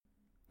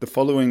The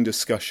following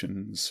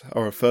discussions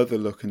are a further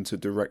look into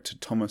director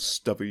Thomas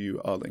W.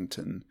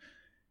 Arlington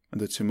and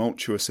the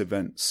tumultuous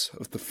events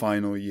of the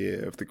final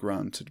year of the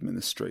Grant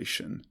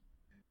administration.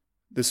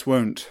 This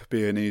won't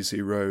be an easy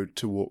road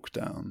to walk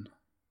down,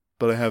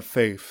 but I have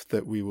faith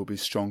that we will be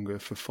stronger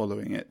for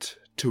following it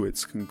to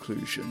its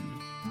conclusion,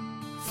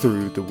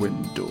 through the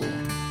wind door.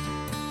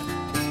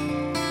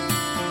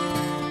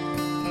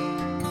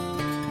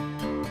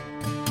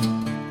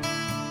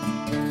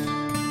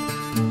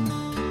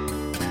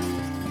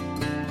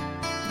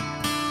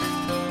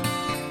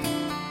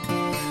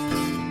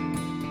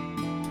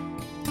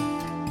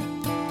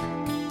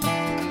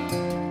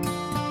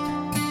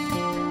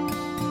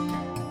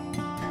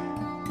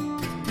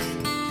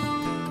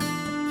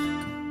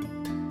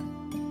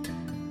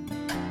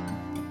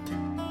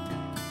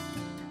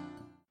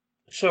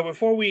 So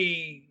before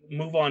we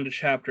move on to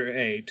Chapter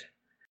 8,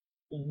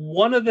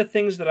 one of the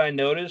things that I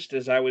noticed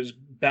as I was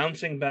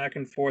bouncing back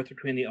and forth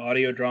between the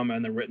audio drama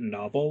and the written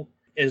novel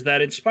is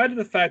that in spite of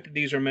the fact that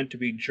these are meant to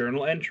be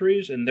journal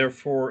entries and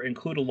therefore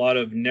include a lot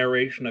of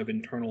narration of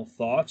internal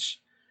thoughts,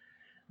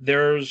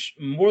 there's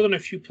more than a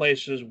few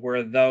places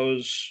where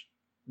those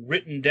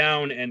written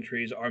down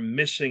entries are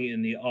missing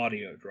in the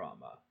audio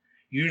drama,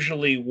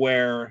 usually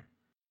where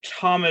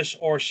Thomas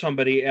or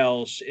somebody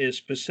else is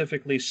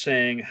specifically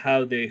saying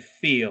how they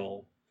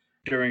feel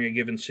during a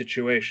given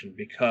situation,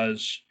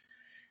 because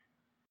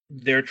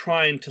they're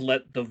trying to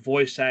let the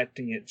voice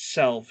acting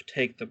itself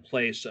take the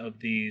place of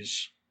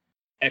these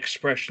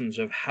expressions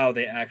of how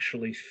they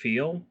actually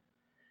feel.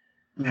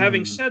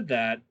 Having said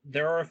that,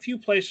 there are a few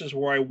places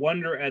where I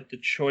wonder at the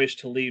choice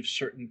to leave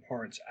certain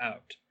parts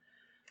out.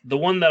 The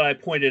one that I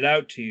pointed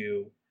out to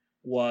you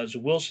was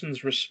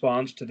Wilson's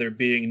response to there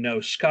being no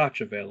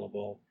scotch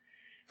available,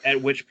 at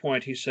which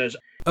point he says,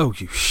 "Oh,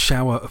 you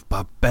shower of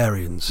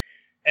barbarians."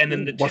 And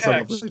in the What text...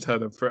 a lovely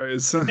turn of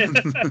phrase.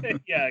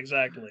 Yeah,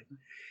 exactly.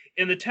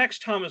 In the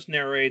text, Thomas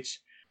narrates,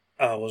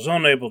 "I was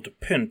unable to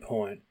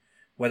pinpoint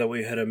whether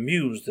we had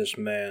amused this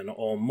man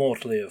or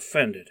mortally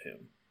offended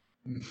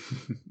him."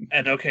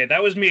 And okay,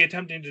 that was me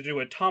attempting to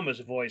do a Thomas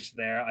voice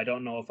there. I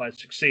don't know if I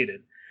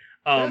succeeded.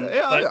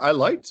 I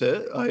liked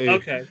it.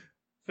 Okay,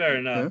 fair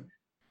enough.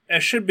 Yeah.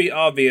 As should be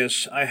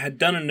obvious, I had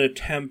done an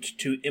attempt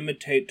to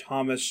imitate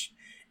Thomas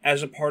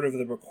as a part of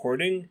the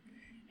recording,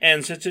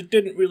 and since it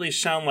didn't really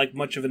sound like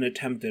much of an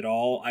attempt at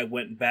all, I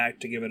went back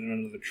to give it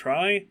another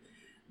try.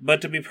 But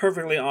to be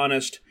perfectly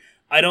honest,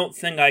 I don't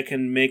think I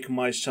can make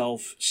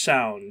myself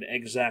sound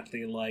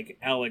exactly like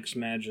Alex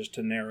manages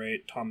to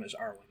narrate Thomas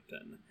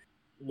Arlington.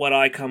 What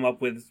I come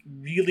up with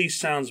really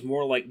sounds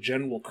more like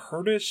General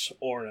Curtis,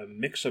 or a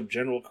mix of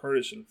General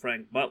Curtis and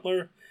Frank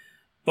Butler,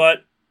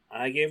 but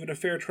I gave it a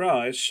fair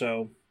try,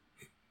 so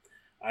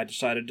I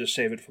decided to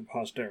save it for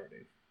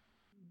posterity.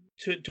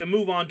 To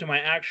move on to my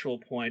actual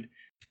point,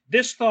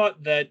 this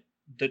thought that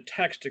the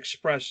text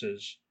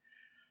expresses,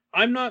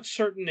 I'm not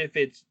certain if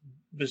it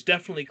was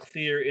definitely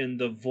clear in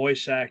the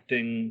voice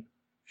acting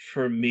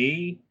for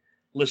me,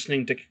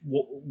 listening to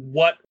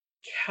what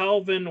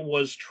Calvin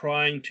was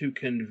trying to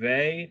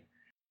convey,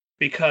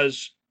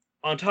 because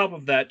on top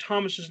of that,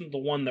 Thomas isn't the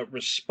one that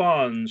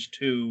responds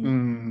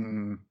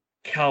to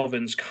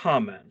Calvin's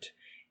comment.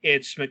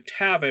 It's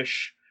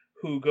McTavish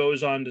who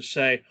goes on to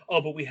say,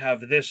 "Oh, but we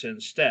have this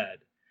instead."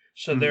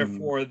 So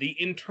therefore, the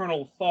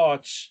internal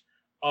thoughts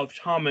of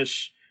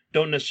Thomas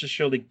don't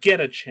necessarily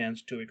get a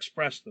chance to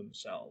express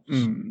themselves.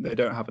 They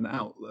don't have an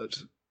outlet.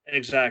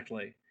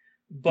 Exactly.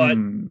 But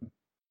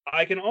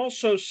I can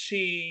also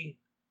see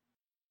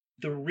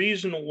the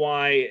reason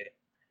why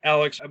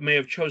Alex may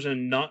have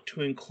chosen not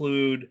to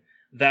include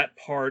that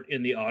part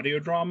in the audio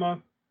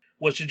drama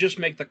was to just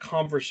make the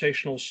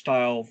conversational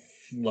style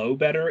flow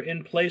better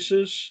in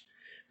places.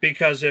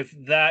 Because if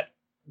that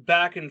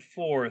back and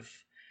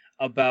forth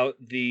about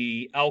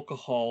the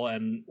alcohol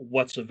and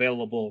what's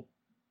available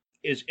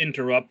is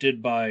interrupted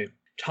by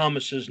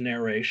Thomas's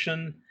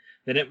narration,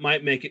 then it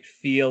might make it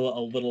feel a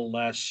little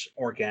less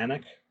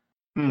organic.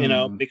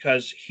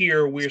 Because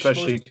here we're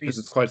especially supposed to be... because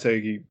it's quite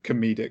a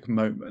comedic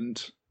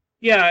moment.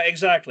 Yeah,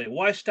 exactly.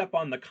 Why step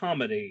on the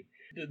comedy?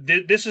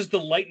 This is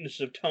the lightness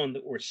of tone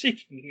that we're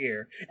seeking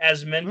here,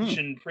 as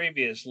mentioned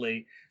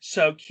previously.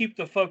 So keep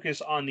the focus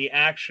on the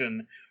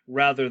action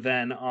rather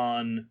than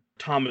on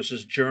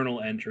Thomas's journal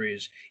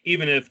entries,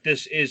 even if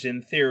this is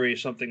in theory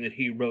something that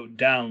he wrote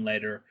down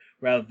later,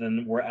 rather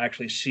than we're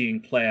actually seeing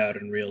play out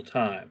in real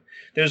time.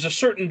 There's a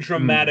certain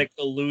dramatic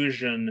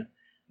illusion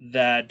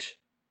that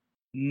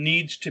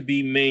needs to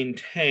be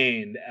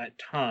maintained at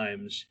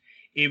times,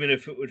 even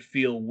if it would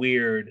feel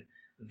weird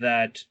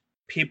that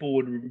people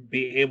would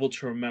be able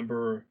to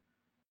remember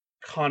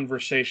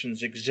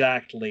conversations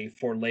exactly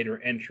for later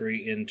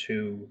entry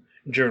into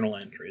journal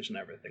entries and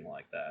everything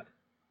like that.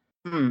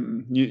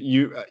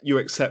 You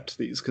accept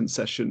these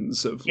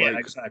concessions of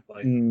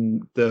exactly.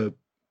 The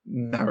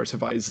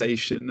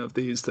narrativization of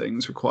these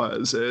things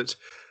requires it.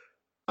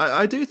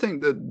 I do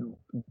think that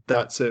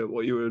that's it,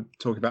 what you were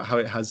talking about, how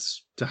it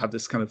has to have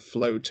this kind of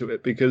flow to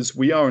it, because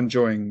we are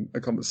enjoying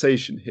a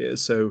conversation here,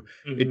 so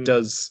it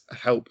does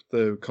help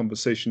the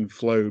conversation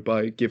flow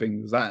by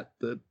giving that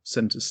the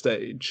center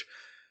stage.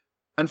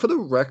 And for the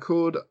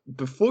record,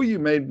 before you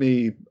made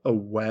me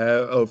aware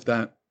of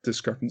that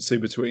discrepancy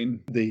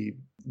between the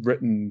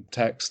written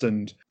text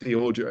and the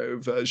audio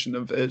version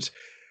of it,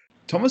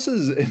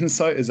 Thomas's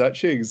insight is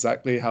actually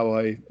exactly how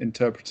I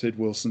interpreted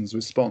Wilson's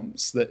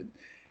response, that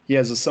he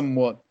has a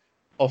somewhat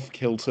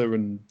off-kilter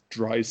and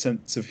dry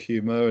sense of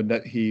humor, and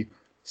that he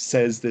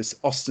says this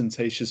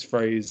ostentatious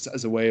phrase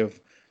as a way of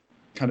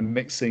kind of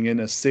mixing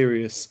in a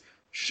serious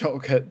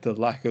shock at the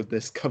lack of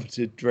this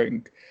coveted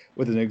drink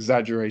with an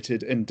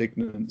exaggerated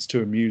indignance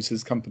to amuse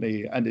his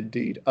company and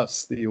indeed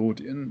us, the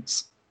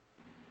audience.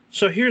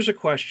 So here's a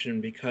question,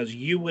 because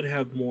you would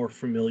have more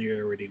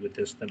familiarity with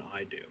this than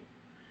I do.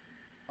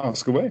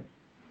 Ask away.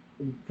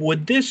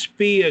 Would this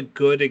be a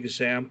good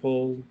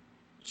example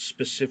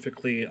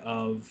specifically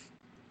of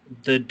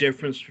the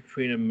difference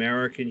between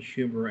American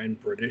humor and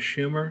British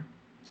humor?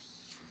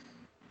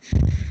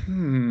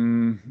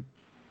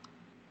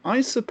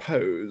 I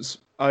suppose.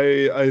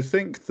 I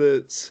think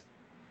that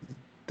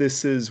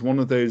this is one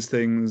of those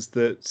things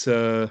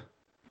that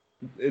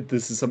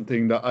this is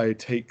something that I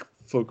take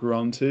for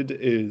granted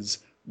is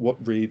what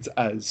reads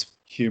as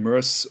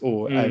humorous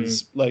or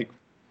as like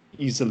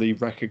easily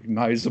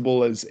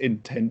recognizable as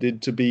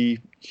intended to be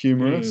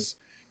humorous,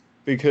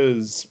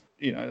 because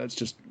that's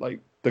just like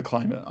the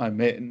climate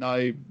I'm in.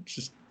 I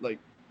just like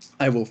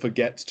I will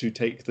forget to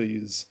take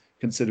these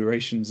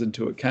considerations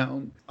into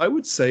account. I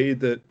would say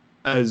that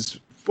as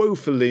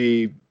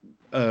woefully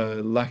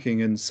lacking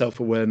in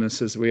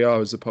self-awareness as we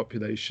are as a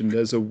population,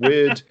 there's a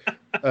weird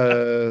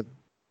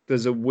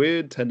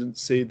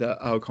tendency that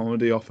our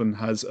comedy often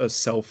has a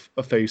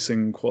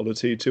self-effacing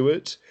quality to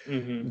it.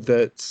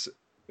 That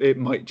it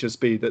might just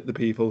be that the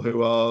people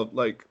who are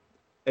like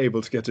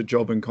able to get a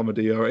job in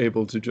comedy are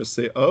able to just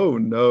say, "Oh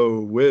no,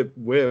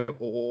 we're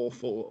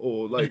awful,"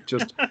 or like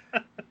just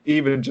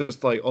even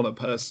just like on a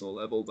personal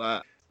level,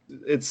 that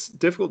it's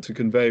difficult to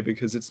convey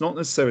because it's not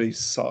necessarily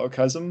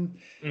sarcasm.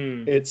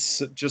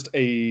 It's just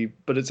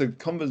it's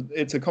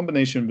a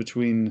combination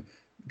between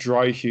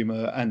dry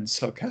humor and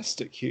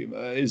sarcastic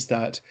humor. Is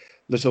that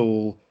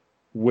little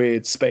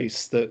weird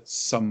space that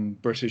some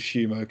British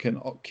humor can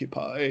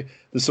occupy,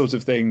 the sort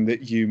of thing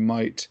that you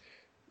might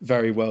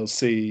very well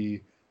see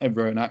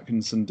Rowan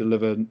Atkinson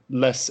deliver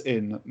less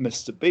in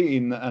Mr.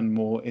 Bean and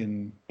more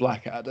in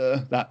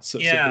Blackadder, that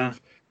sort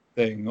of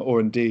thing, or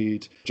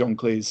indeed John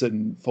Cleese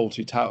in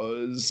Fawlty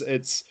Towers.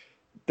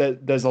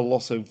 There's a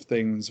lot of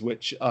things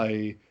which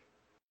I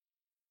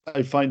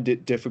find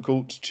it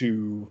difficult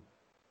to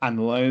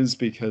analyze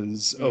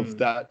because of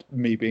that,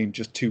 me being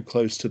just too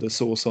close to the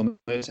source on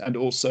it. And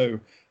also,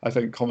 I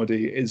think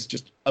comedy is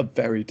just a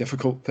very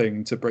difficult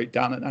thing to break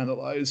down and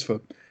analyze for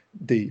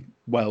the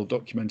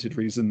well-documented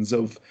reasons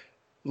of,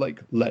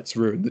 like, let's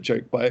ruin the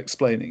joke by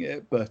explaining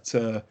it. But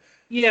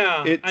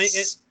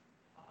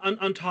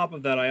on top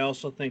of that, I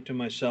also think to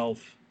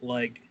myself,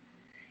 like,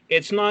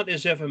 it's not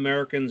as if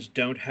Americans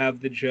don't have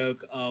the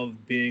joke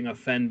of being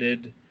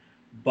offended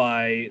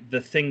by the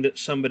thing that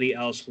somebody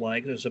else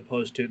likes as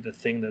opposed to the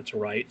thing that's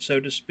right, so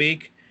to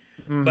speak.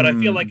 But I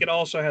feel like it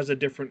also has a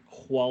different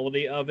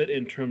quality of it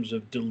in terms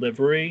of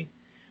delivery.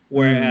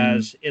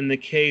 Whereas in the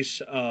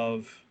case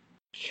of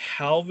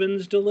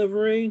Calvin's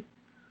delivery,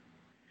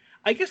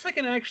 I guess I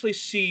can actually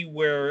see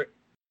where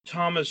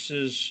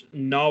Thomas's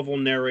novel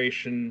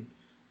narration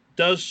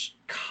does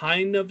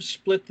kind of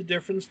split the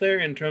difference there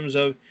in terms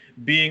of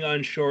being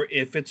unsure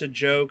if it's a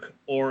joke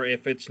or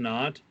if it's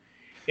not.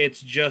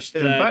 It's just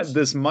that... In fact,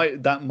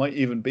 that might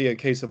even be a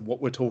case of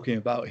what we're talking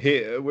about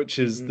here, which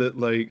is that,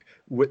 like,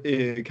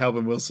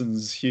 Calvin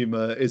Wilson's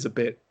humor is a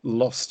bit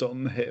lost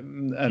on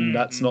him, and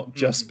that's not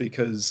just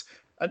because...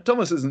 And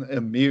Thomas isn't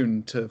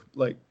immune to,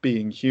 like,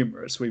 being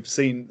humorous. We've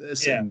seen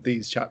this in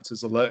these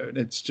chapters alone.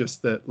 It's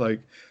just that,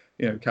 like,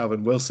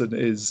 Calvin Wilson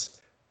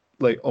is,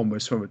 like,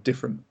 almost from a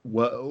different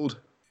world.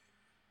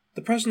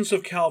 The presence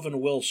of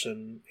Calvin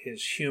Wilson,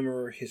 his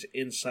humor, his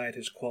insight,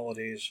 his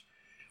qualities,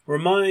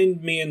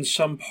 remind me in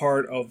some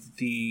part of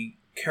the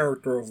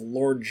character of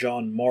Lord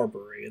John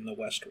Marbury in The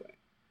West Wing.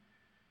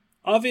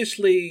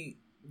 Obviously,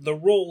 the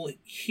role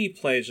he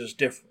plays is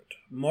different.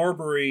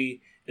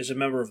 Marbury is a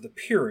member of the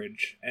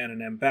peerage and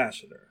an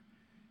ambassador,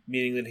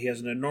 meaning that he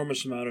has an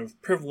enormous amount of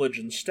privilege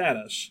and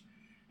status,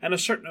 and a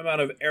certain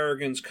amount of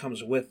arrogance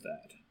comes with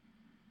that.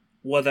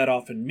 What that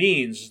often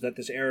means is that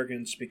this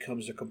arrogance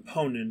becomes a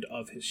component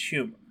of his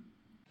humor.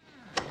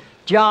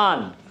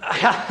 John!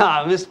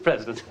 Mr.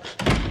 President.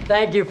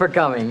 Thank you for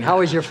coming. How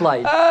was your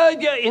flight?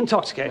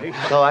 Intoxicating.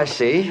 Oh, I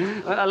see.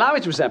 Allow me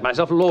to present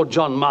myself, Lord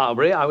John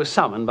Marbury. I was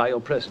summoned by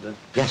your president.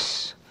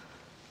 Yes.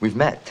 We've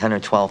met 10 or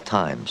 12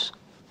 times.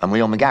 I'm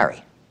Leo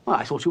McGarry. Well,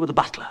 I thought you were the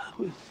butler.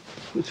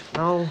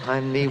 No,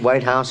 I'm the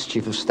White House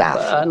Chief of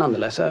Staff.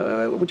 Nonetheless,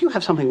 would you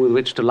have something with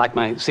which to light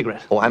my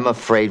cigarette? Oh, I'm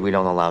afraid we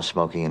don't allow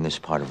smoking in this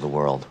part of the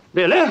world.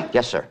 Really?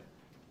 Yes, sir.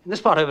 In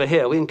this part over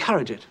here, we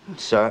encourage it.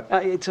 Sir?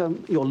 It's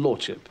your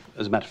lordship,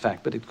 as a matter of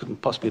fact, but it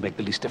couldn't possibly make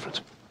the least difference.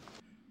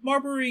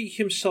 Marbury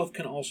himself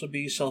can also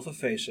be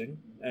self-effacing,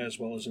 as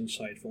well as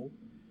insightful,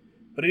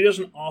 but he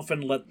doesn't often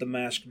let the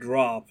mask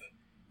drop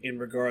in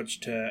regards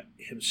to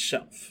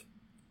himself.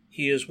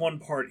 He is one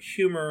part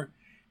humor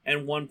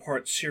and one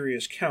part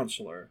serious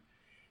counselor,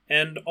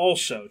 and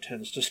also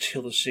tends to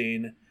steal the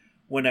scene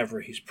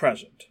whenever he's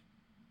present.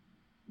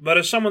 But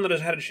as someone that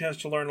has had a chance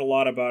to learn a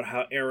lot about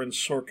how Aaron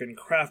Sorkin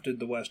crafted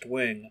The West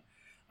Wing,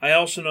 I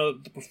also know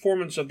that the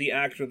performance of the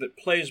actor that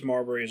plays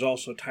Marbury is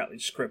also tightly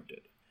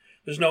scripted.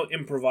 There's no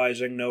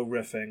improvising, no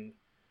riffing.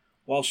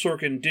 While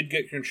Sorkin did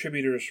get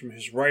contributors from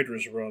his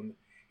writer's room,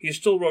 he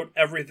still wrote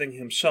everything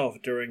himself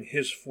during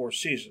his 4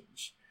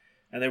 seasons,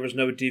 and there was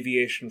no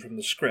deviation from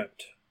the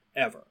script,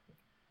 ever.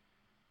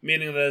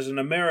 Meaning that as an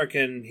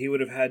American, he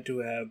would have had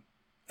to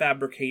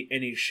fabricate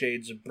any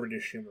shades of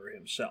British humor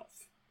himself.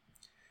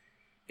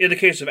 In the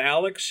case of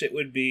Alex, it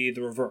would be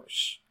the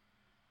reverse.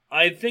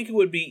 I think it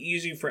would be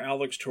easy for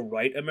Alex to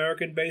write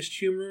American-based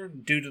humor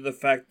due to the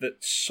fact that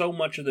so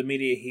much of the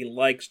media he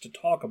likes to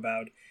talk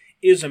about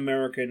is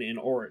American in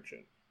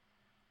origin.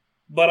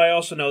 But I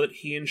also know that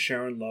he and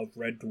Sharon love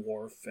Red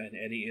Dwarf and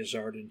Eddie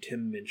Izzard and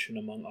Tim Minchin,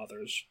 among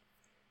others.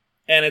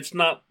 And it's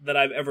not that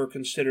I've ever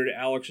considered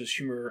Alex's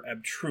humor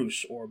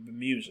abstruse or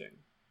bemusing.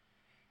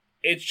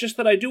 It's just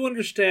that I do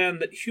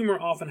understand that humor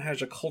often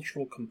has a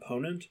cultural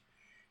component,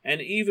 and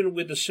even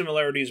with the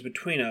similarities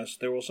between us,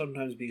 there will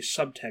sometimes be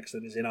subtext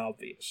that is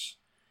inobvious.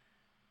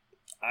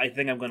 I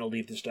think I'm going to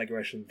leave this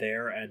digression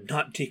there and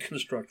not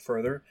deconstruct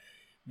further,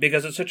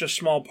 because it's such a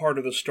small part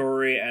of the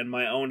story, and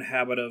my own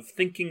habit of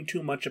thinking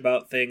too much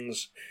about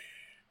things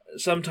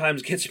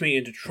sometimes gets me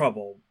into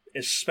trouble,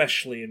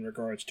 especially in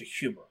regards to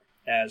humor,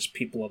 as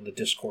people on the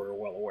Discord are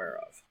well aware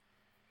of.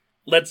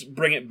 Let's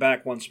bring it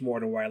back once more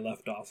to where I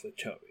left off with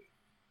Toby.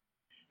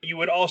 You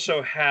would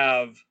also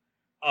have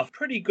a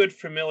pretty good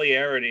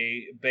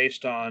familiarity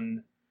based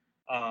on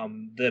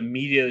the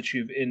media that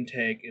you've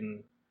intake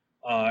in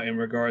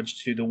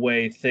regards to the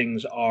way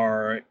things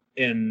are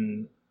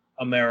in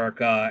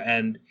America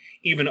and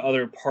even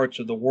other parts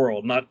of the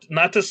world.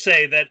 Not to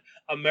say that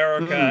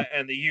America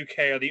and the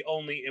UK are the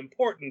only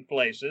important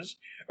places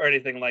or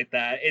anything like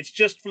that. It's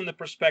just from the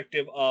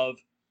perspective of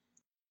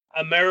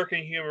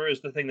American humor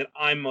is the thing that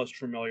I'm most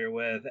familiar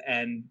with,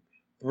 and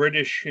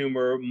British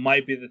humor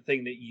might be the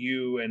thing that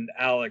you and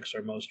Alex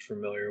are most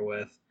familiar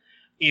with,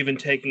 even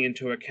taking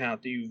into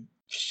account that you've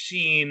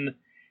seen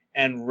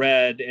and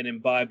read and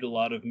imbibed a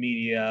lot of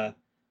media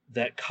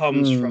that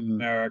comes from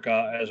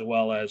America as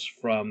well as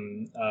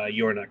from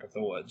your neck of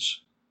the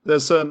woods.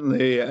 There's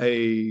certainly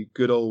a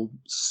good old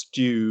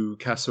stew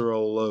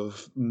casserole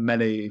of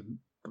many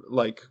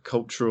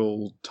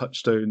cultural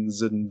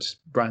touchstones and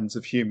brands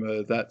of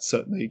humor that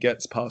certainly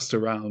gets passed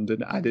around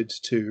and added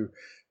to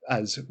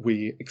as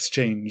we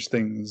exchange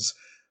things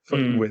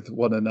with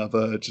one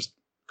another, just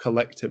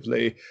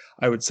collectively.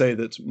 I would say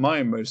that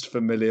my most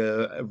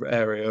familiar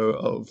area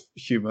of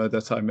humor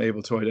that I'm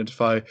able to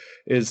identify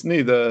is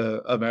neither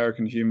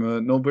American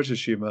humor nor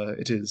British humor.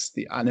 It is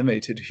the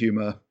animated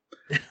humor.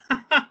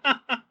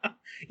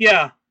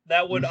 Yeah,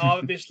 that would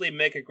obviously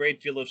make a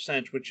great deal of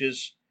sense, which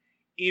is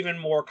even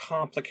more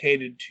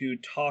complicated to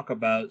talk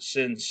about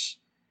since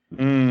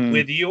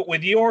with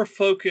your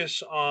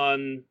focus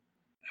on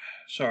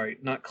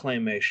not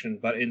claymation,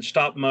 but in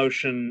stop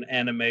motion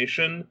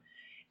animation,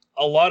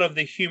 a lot of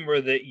the humor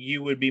that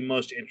you would be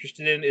most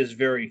interested in is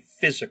very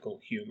physical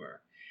humor.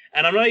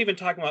 And I'm not even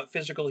talking about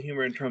physical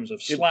humor in terms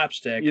of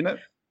slapstick.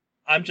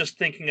 I'm just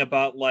thinking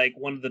about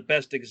one of the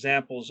best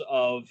examples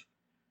of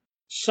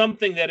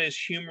something that is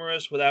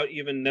humorous without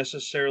even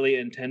necessarily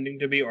intending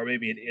to be, or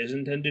maybe it is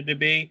intended to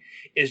be,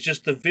 is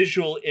just the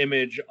visual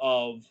image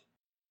of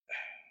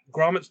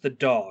Gromit's the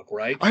dog,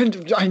 right?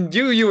 I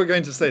knew you were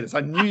going to say this.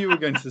 I knew you were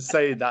going to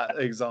say that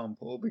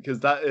example, because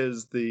that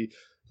is the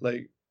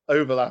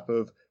overlap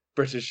of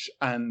British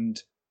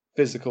and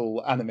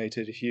physical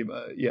animated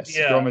humor. Yes,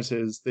 yeah. Gromit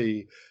is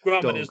the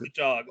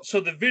dog. So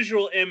the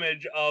visual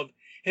image of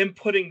him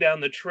putting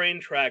down the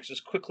train tracks as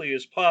quickly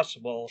as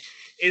possible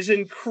is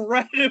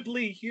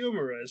incredibly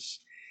humorous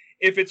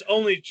if it's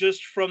only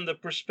just from the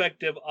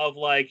perspective of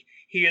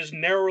he is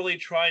narrowly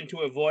trying to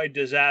avoid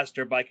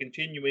disaster by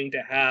continuing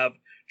to have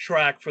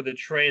track for the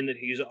train that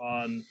he's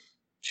on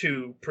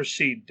to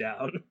proceed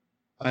down.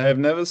 I have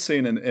never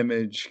seen an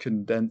image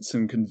condense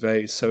and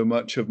convey so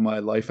much of my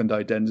life and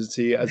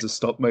identity as a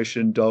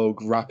stop-motion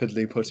dog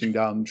rapidly putting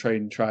down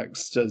train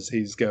tracks as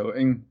he's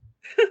going.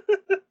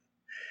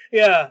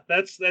 Yeah,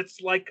 that's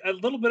like a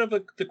little bit of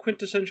the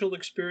quintessential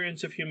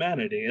experience of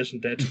humanity,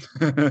 isn't it?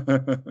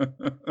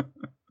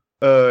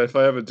 If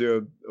I ever do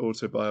an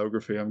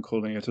autobiography, I'm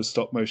calling it A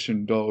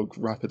Stop-Motion Dog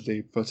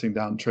Rapidly Putting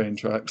Down Train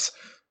Tracks.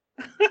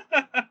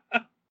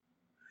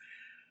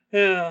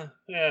 Yeah.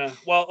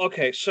 Well,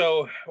 okay,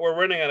 so we're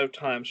running out of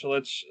time, so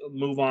let's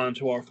move on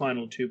to our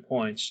final 2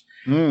 points.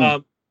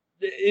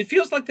 It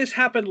feels like this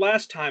happened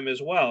last time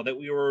as well, that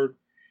we were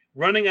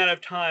running out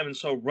of time and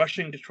so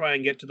rushing to try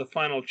and get to the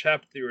final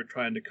chapter we were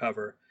trying to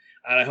cover.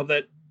 And I hope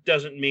that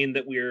doesn't mean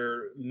that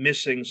we're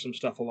missing some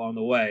stuff along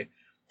the way.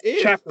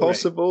 If Chapter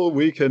possible,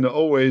 we can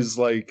always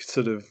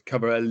sort of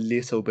cover a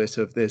little bit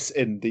of this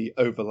in the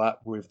overlap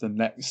with the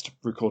next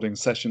recording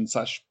session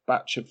 /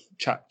 batch of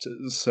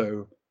chapters.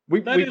 So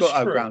we got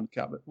our ground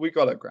covered. We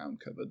got our ground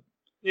covered.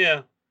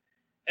 Yeah.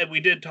 And we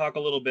did talk a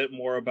little bit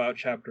more about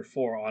Chapter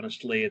 4,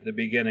 honestly, at the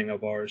beginning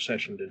of our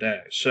session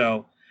today.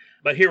 So,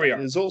 but here we are.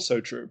 It is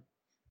also true.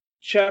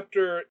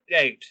 Chapter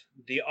 8,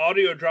 the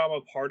audio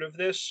drama part of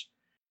this.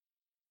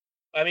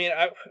 I mean,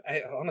 I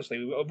honestly,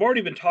 I've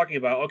already been talking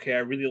about, okay, I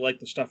really like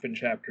the stuff in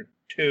Chapter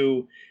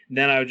 2. And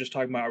then I was just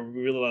talking about, I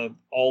really love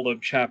all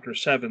of Chapter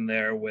 7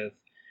 there with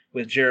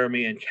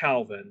Jeremy and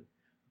Calvin.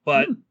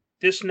 But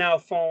this now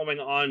following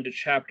on to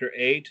Chapter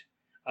 8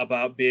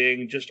 about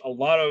being just a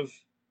lot of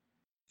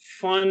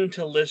fun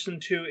to listen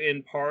to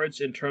in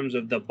parts in terms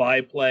of the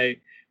byplay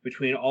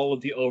between all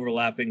of the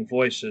overlapping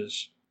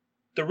voices.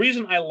 The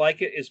reason I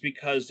like it is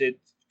because it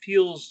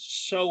feels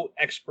so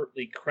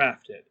expertly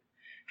crafted,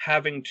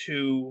 having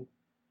to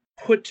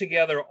put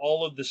together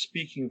all of the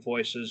speaking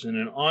voices in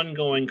an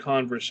ongoing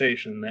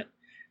conversation that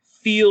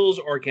feels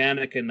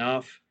organic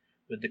enough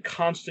with the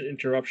constant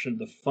interruption of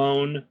the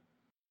phone.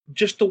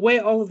 Just the way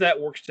all of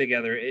that works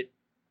together, it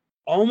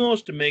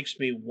almost makes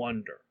me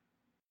wonder,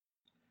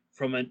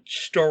 from a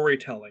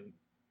storytelling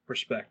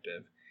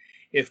perspective,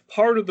 if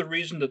part of the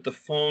reason that the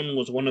phone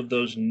was one of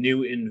those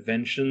new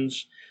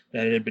inventions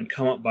that had been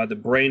come up by the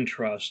Brain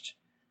Trust,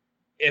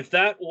 if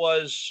that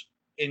was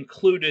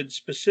included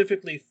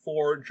specifically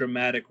for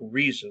dramatic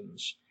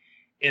reasons,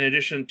 in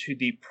addition to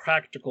the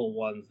practical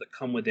ones that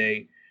come with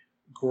a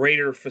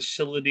greater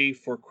facility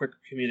for quick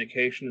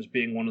communication as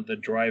being one of the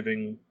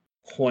driving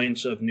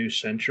points of New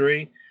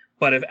Century.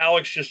 But if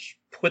Alex just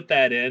put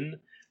that in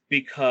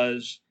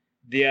because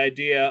the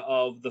idea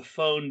of the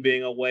phone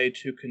being a way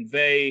to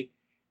convey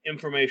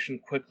information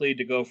quickly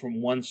to go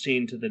from one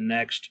scene to the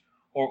next,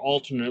 or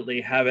alternately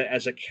have it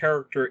as a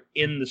character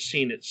in the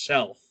scene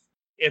itself.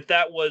 If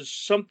that was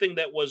something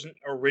that wasn't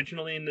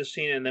originally in the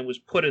scene and then was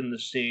put in the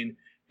scene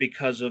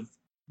because of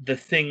the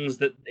things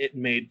that it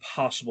made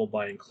possible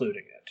by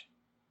including it.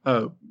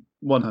 Oh,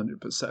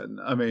 100%.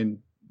 I mean,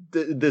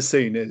 this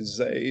scene is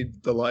a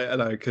delight,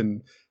 and I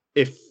can,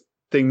 if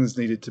things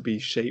needed to be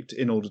shaped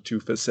in order to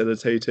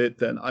facilitate it,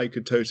 then I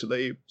could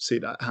totally see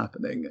that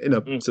happening in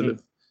a sort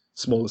of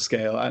smaller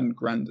scale and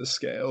grander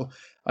scale.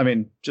 I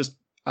mean, just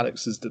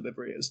Alex's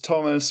delivery as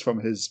Thomas, from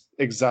his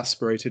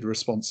exasperated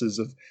responses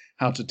of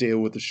how to deal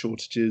with the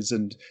shortages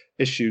and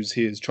issues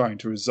he is trying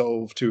to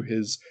resolve, to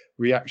his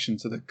reaction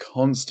to the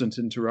constant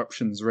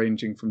interruptions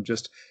ranging from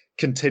just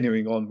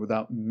continuing on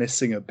without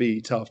missing a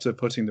beat after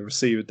putting the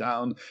receiver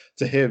down,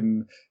 to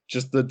him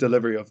just the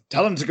delivery of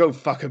 "tell him to go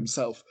fuck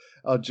himself"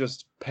 are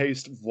just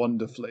paced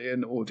wonderfully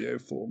in audio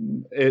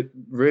form. It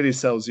really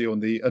sells you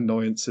on the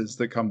annoyances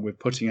that come with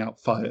putting out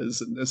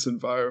fires in this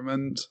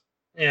environment.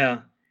 Yeah.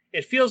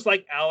 It feels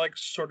like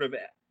Alex sort of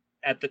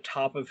at the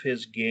top of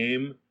his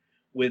game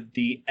with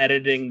the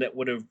editing that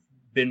would have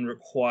been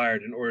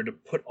required in order to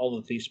put all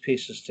of these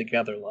pieces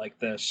together like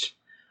this.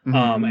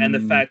 And the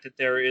fact that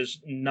there is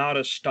not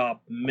a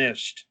stop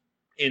missed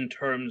in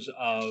terms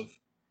of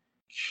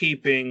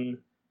keeping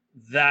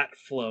that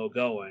flow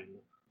going.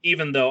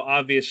 Even though,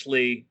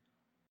 obviously,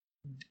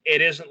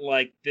 it isn't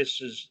like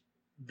this is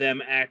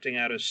them acting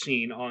out a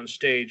scene on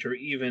stage or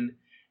even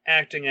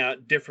acting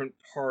out different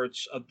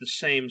parts of the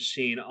same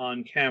scene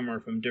on camera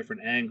from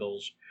different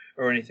angles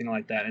or anything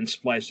like that and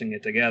splicing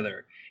it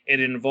together. It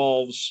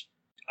involves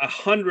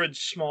 100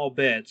 small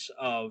bits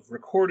of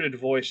recorded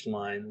voice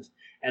lines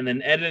and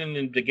then editing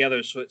them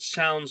together so it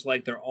sounds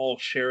like they're all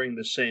sharing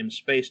the same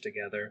space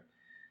together.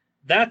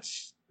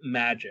 That's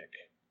magic.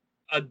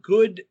 A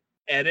good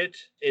edit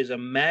is a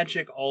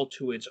magic all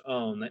to its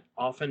own that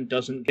often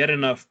doesn't get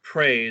enough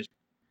praise.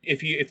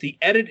 If the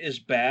edit is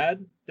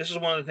bad, this is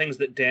one of the things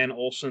that Dan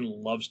Olson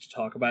loves to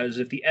talk about, is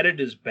if the edit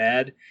is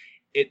bad,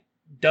 it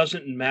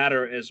doesn't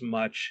matter as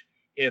much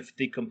if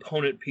the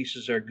component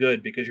pieces are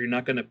good, because you're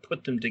not going to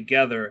put them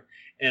together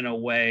in a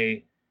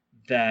way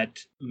that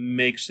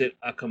makes it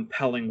a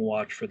compelling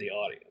watch for the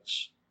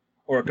audience,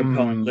 or a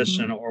compelling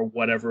listen, or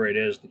whatever it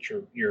is that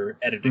you're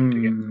editing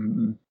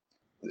together.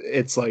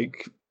 It's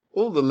like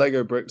all the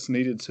Lego bricks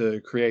needed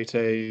to create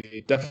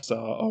a Death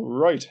Star are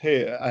right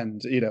here,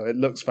 and it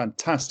looks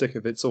fantastic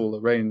if it's all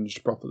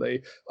arranged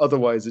properly.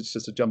 Otherwise, it's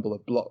just a jumble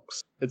of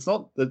blocks. It's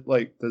not that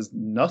there's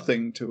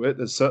nothing to it.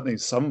 There's certainly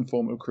some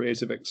form of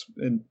creative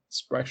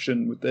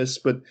expression with this,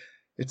 but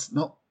it's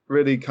not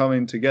really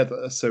coming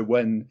together. So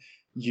when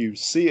you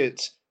see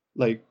it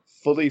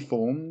fully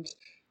formed,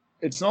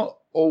 it's not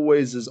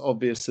always as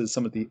obvious as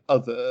some of the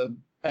other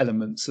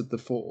elements of the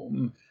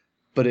form,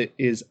 but it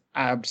is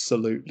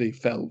absolutely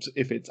felt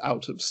if it's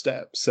out of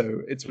step.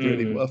 So it's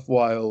really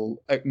worthwhile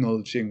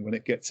acknowledging when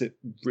it gets it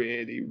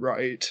really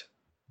right.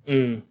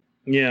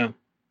 Yeah.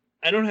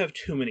 I don't have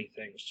too many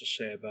things to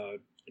say about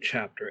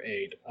Chapter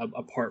 8,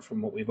 apart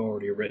from what we've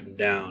already written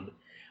down.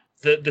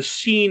 The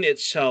scene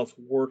itself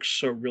works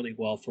so really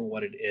well for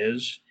what it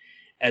is,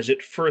 as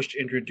it first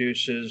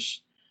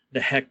introduces the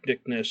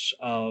hecticness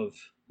of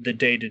the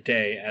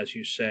day-to-day, as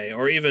you say,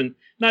 or even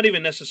not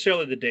even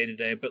necessarily the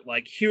day-to-day, but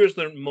like, here's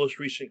the most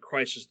recent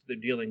crisis that they're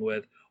dealing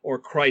with, or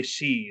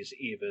crises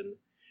even,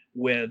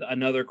 with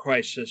another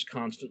crisis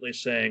constantly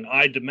saying,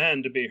 I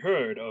demand to be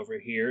heard over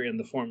here in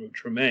the form of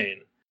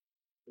Tremaine.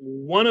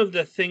 One of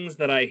the things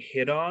that I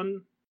hit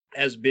on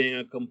as being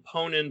a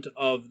component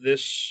of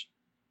this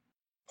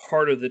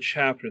part of the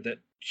chapter that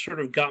sort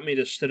of got me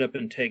to sit up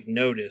and take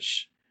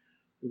notice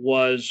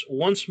was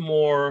once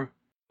more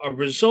a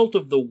result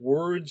of the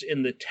words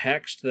in the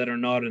text that are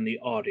not in the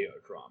audio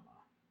drama.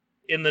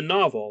 In the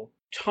novel,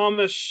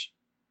 Thomas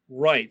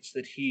writes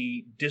that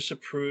he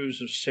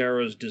disapproves of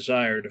Sarah's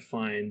desire to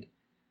find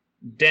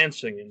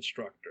dancing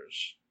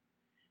instructors,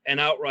 and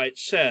outright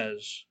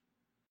says,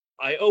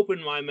 I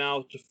open my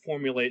mouth to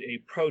formulate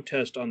a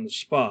protest on the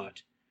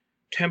spot,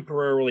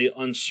 temporarily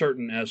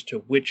uncertain as to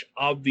which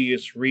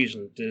obvious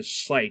reason to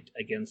cite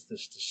against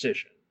this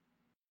decision.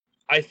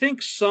 I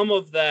think some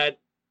of that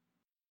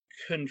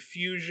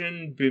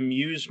confusion,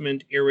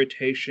 bemusement,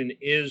 irritation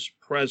is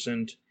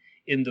present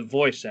in the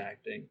voice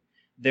acting.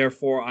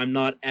 Therefore, I'm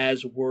not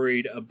as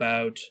worried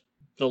about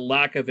the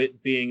lack of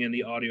it being in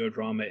the audio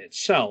drama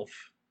itself.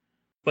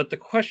 But the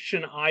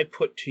question I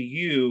put to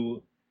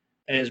you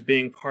as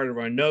being part of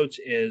our notes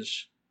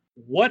is,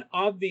 what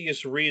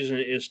obvious reason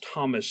is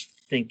Thomas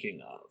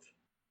thinking of?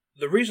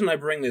 The reason I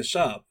bring this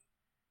up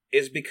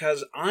is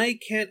because I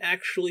can't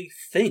actually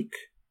think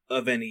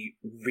of any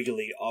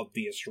really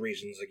obvious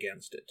reasons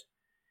against it.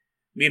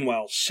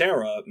 Meanwhile,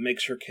 Sarah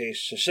makes her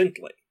case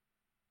succinctly,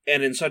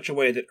 and in such a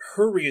way that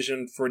her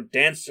reason for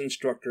dance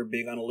instructor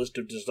being on a list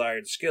of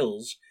desired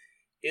skills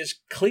is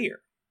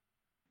clear.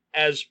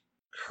 As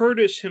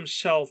Curtis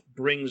himself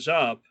brings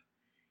up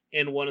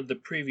in one of the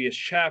previous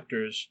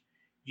chapters,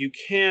 you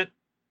can't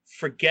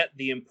forget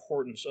the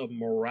importance of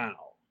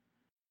morale.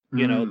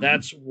 You know,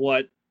 that's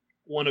what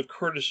one of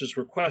Curtis's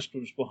requests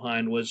was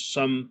behind, was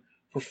some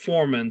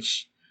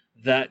performance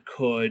that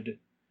could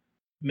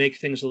make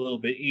things a little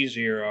bit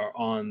easier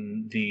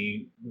on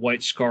the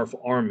White Scarf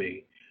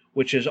Army,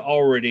 which is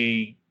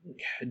already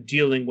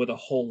dealing with a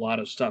whole lot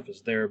of stuff,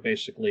 as they're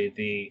basically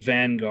the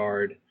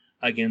vanguard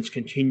against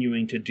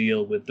continuing to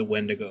deal with the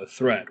Wendigo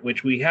threat,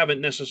 which we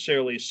haven't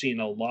necessarily seen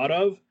a lot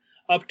of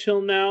up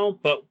till now,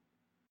 but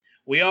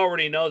we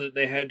already know that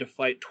they had to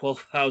fight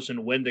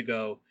 12,000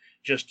 Wendigo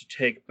just to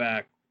take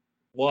back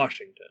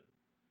Washington.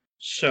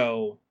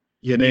 So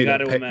you need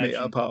to pick me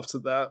up after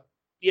that.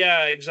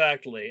 Yeah,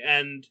 exactly.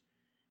 And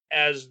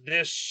as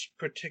this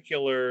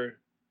particular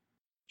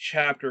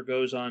chapter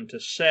goes on to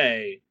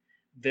say,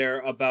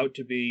 they're about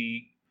to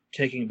be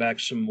taking back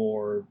some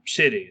more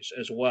cities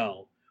as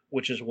well,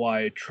 which is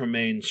why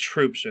Tremaine's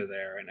troops are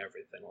there and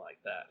everything like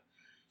that.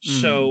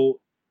 So,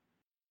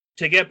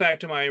 to get back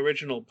to my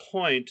original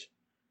point,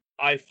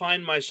 I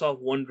find myself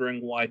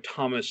wondering why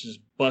Thomas is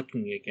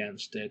bucking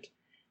against it,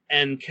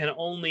 and can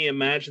only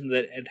imagine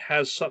that it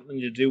has something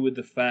to do with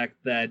the fact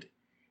that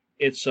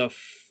it's a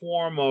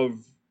form of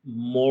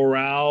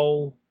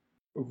morale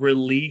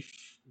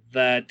relief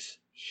that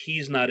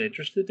he's not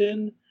interested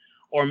in,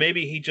 or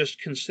maybe he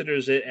just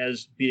considers it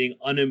as being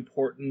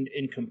unimportant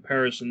in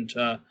comparison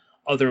to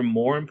other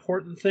more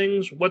important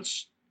things.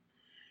 What's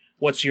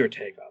your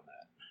take on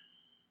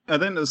that? I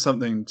think there's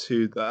something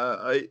to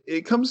that.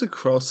 It comes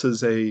across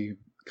as a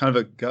kind of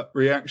a gut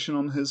reaction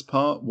on his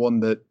part, one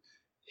that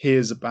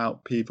hears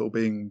about people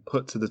being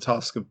put to the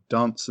task of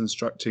dance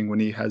instructing when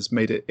he has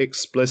made it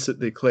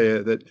explicitly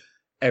clear that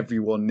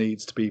everyone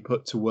needs to be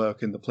put to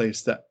work in the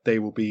place that they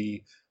will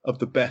be of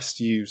the best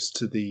use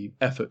to the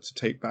effort to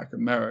take back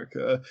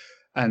America.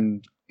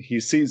 And he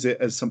sees it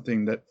as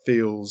something that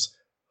feels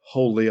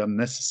wholly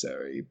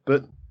unnecessary.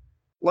 But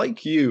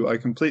like you, I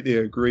completely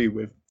agree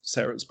with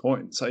Sarah's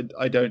points.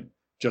 I don't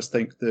just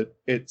think that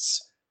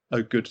it's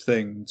a good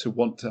thing to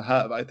want to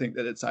have. I think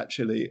that it's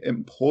actually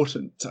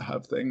important to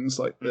have things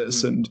like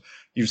this. And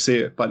you see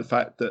it by the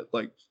fact that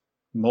like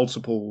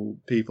multiple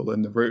people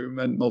in the room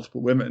and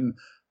multiple women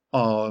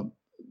are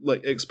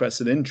like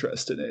express an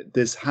interest in it.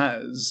 This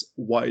has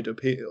wide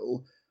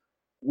appeal,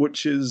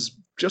 which is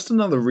just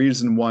another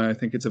reason why I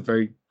think it's a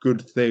very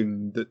good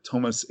thing that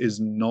Thomas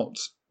is not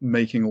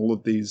making all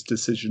of these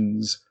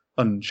decisions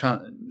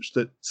unchallenged,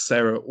 that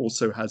Sarah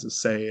also has a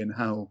say in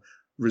how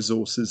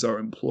resources are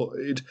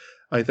employed.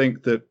 I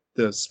think that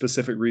the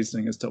specific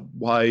reasoning as to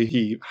why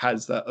he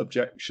has that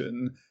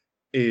objection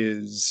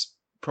is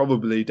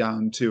probably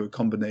down to a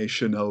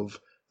combination of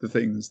the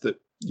things that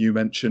you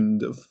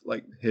mentioned, of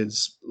like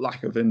his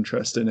lack of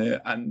interest in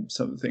it, and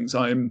some of the things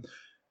I'm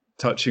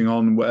touching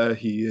on where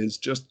he is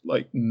just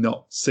like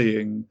not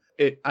seeing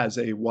it as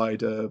a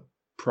wider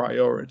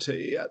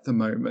priority at the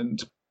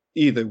moment.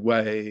 Either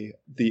way,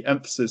 the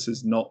emphasis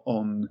is not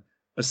on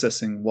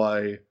assessing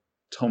why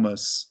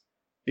Thomas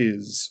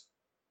is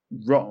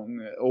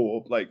wrong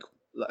or like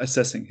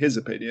assessing his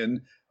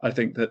opinion. I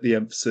think that the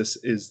emphasis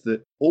is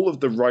that all of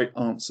the right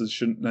answers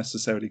shouldn't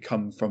necessarily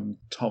come from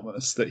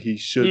Thomas, that he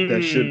should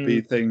there should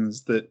be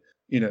things that,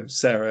 you know,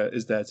 Sarah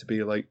is there to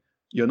be like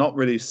you're not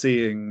really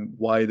seeing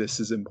why this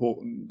is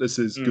important. This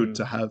is good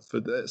to have for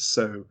this.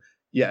 So,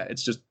 yeah,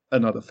 it's just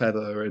another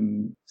feather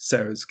in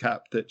Sarah's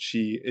cap that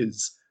she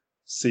is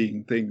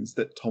seeing things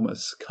that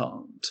Thomas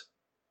can't.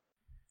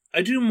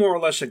 I do more or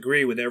less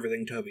agree with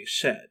everything Toby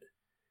said,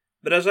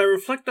 but as I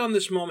reflect on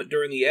this moment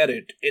during the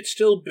edit, it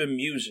still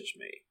bemuses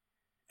me.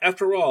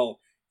 After all,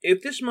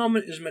 if this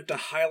moment is meant to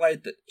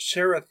highlight that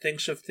Sarah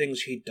thinks of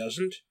things he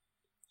doesn't,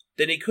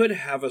 then he could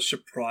have a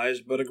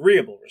surprised but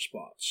agreeable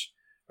response,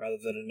 rather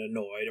than an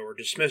annoyed or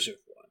dismissive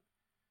one.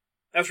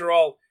 After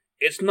all,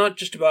 it's not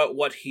just about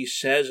what he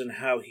says and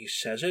how he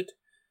says it,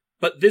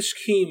 but this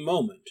key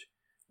moment,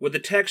 where the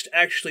text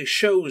actually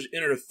shows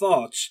inner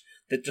thoughts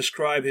that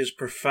describe his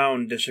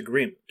profound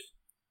disagreement.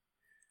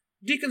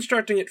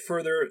 Deconstructing it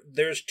further,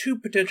 there's two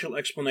potential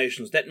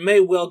explanations that may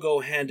well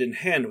go hand in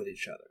hand with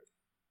each other.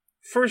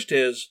 First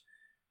is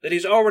that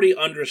he's already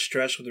under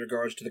stress with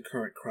regards to the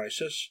current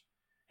crisis,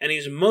 and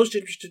he's most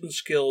interested in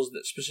skills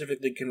that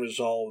specifically can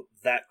resolve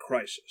that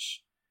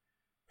crisis.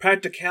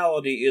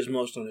 Practicality is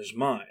most on his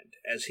mind,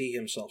 as he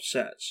himself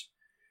says,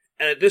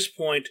 and at this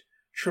point,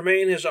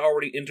 Tremaine has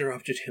already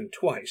interrupted him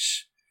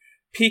twice,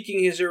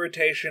 piquing his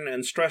irritation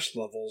and stress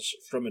levels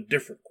from a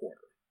different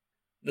quarter.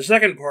 The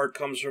second part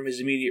comes from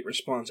his immediate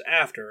response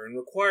after, and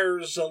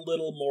requires a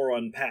little more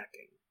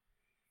unpacking.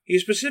 He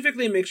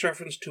specifically makes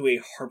reference to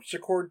a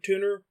harpsichord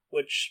tuner,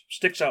 which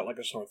sticks out like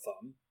a sore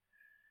thumb.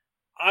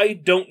 I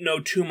don't know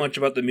too much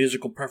about the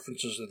musical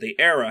preferences of the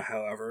era,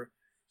 however,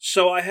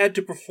 so I had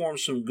to perform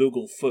some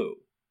Google foo.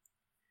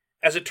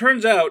 As it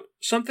turns out,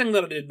 something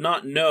that I did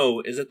not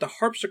know is that the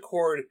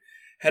harpsichord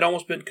had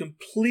almost been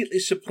completely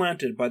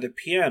supplanted by the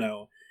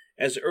piano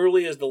as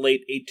early as the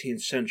late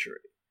 18th century.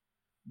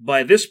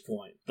 By this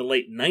point, the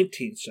late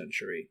 19th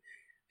century,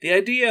 the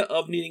idea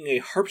of needing a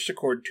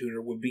harpsichord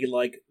tuner would be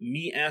like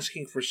me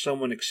asking for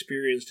someone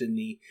experienced in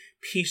the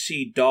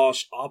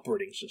PC-DOS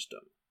operating system,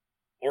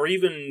 or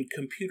even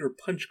computer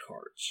punch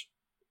cards.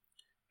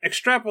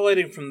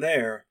 Extrapolating from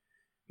there,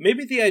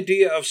 maybe the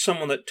idea of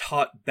someone that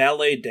taught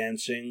ballet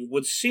dancing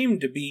would seem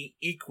to be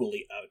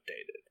equally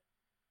outdated.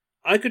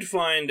 I could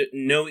find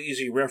no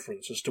easy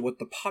reference as to what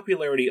the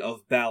popularity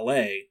of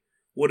ballet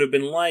would have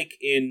been like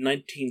in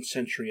 19th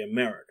century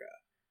America,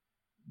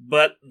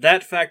 but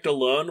that fact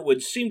alone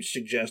would seem to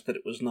suggest that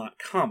it was not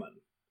common.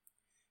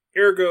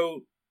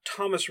 Ergo,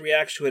 Thomas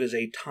reacts to it as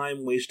a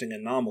time-wasting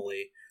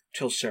anomaly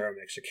till Sarah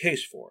makes a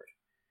case for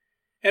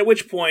it, at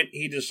which point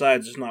he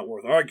decides it's not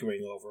worth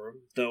arguing over,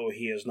 though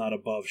he is not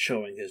above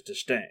showing his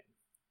disdain.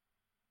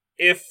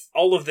 If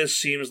all of this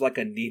seems like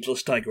a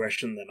needless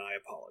digression, then I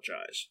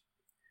apologize.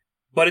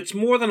 But it's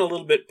more than a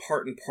little bit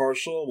part and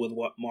parcel with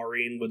what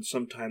Maureen would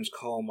sometimes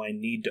call my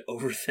need to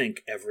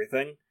overthink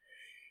everything,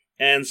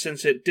 and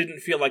since it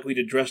didn't feel like we'd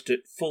addressed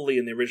it fully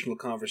in the original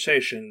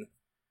conversation,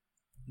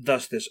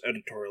 thus this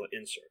editorial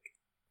insert.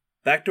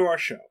 Back to our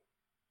show.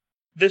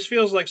 This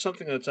feels like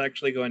something that's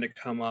actually going to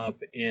come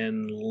up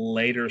in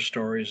later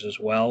stories as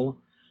well,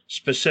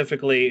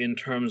 specifically in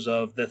terms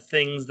of the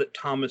things that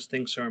Thomas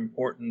thinks are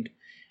important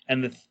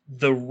and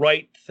the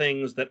right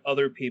things that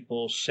other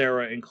people,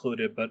 Sarah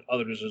included, but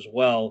others as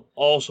well,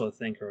 also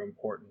think are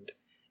important.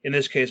 In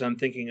this case, I'm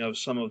thinking of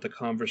some of the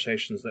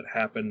conversations that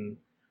happen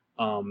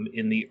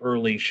in the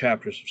early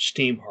chapters of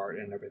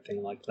Steamheart and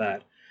everything like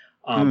that.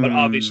 But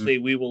obviously,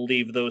 we will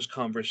leave those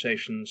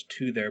conversations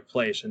to their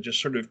place and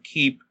just sort of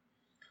keep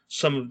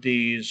some of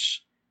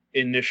these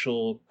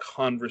initial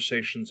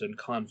conversations and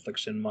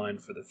conflicts in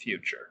mind for the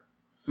future.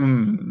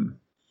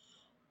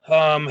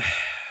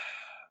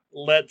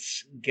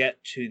 Let's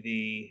get to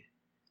the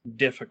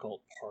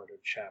difficult part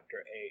of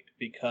Chapter 8,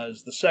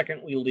 because the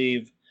second we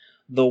leave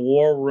the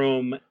war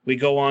room, we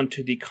go on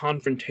to the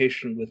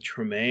confrontation with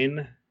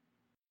Tremaine.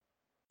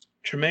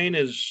 Tremaine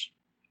is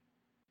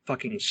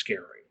fucking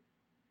scary.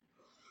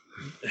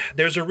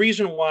 There's a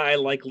reason why I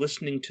like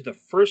listening to the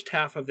first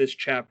half of this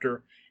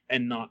chapter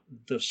and not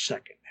the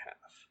second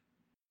half.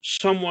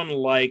 Someone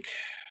like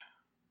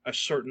a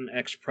certain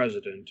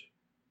ex-president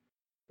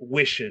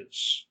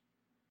wishes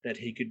that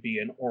he could be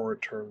an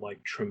orator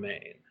like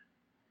Tremaine.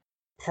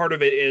 Part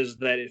of it is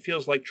that it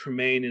feels like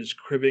Tremaine is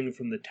cribbing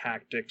from the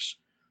tactics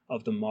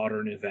of the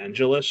modern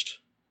evangelist.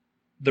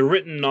 The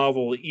written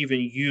novel even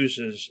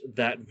uses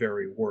that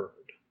very word.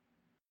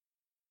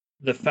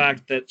 The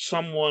fact that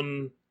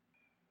someone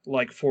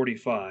like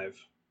 45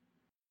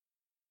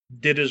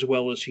 did as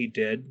well as he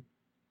did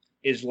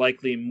is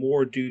likely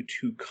more due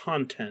to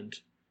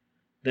content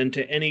than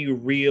to any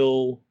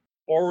real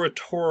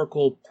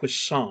oratorical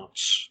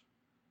puissance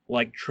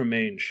like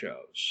Tremaine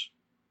shows.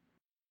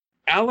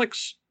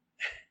 Alex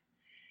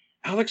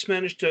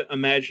managed to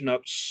imagine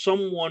up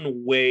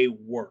someone way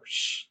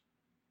worse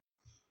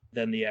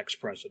than the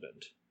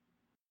ex-president.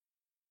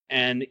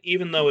 And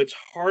even though it's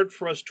hard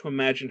for us to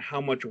imagine how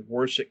much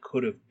worse it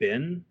could have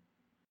been,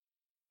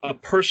 a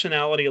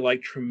personality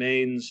like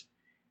Tremaine's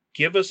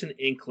give us an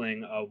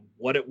inkling of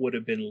what it would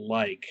have been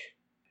like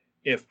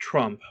if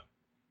Trump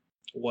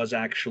was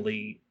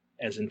actually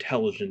as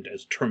intelligent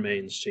as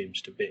Tremaine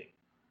seems to be.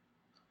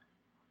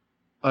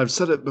 I've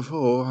said it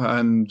before,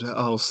 and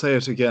I'll say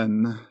it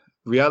again.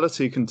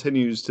 Reality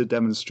continues to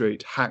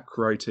demonstrate hack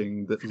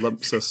writing that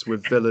lumps us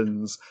with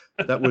villains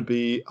that would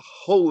be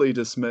wholly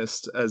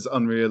dismissed as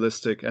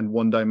unrealistic and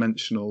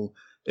one-dimensional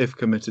if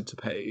committed to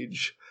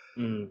page.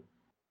 Mm.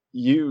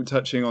 You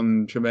touching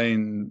on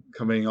Tremaine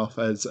coming off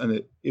as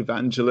an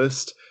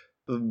evangelist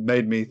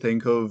made me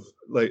think of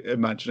like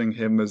imagining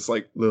him as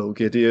like Little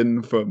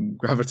Gideon from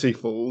Gravity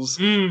Falls,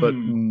 but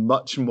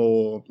much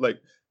more like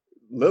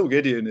Little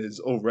Gideon is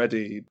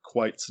already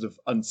quite sort of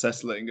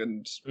unsettling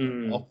and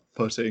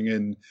off-putting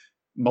in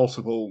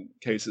multiple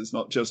cases,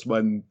 not just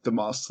when the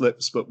mask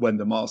slips, but when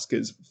the mask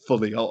is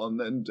fully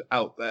on and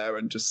out there,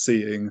 and just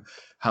seeing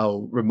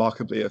how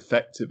remarkably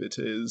effective it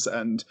is.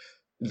 And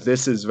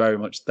this is very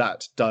much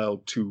that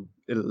dialed to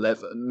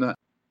 11.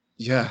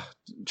 Yeah,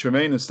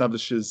 Tremaine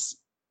establishes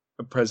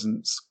a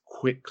presence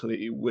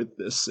quickly with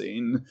this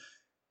scene.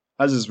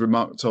 As is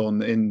remarked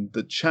on in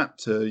the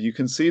chapter, you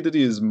can see that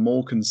he is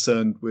more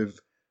concerned with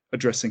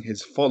addressing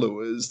his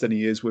followers than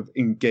he is with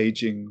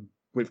engaging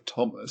with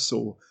Thomas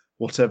or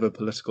whatever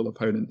political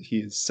opponent he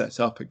is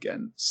set up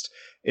against.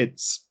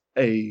 It's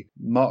a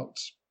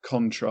marked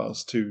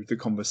contrast to the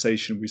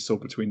conversation we saw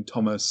between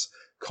Thomas,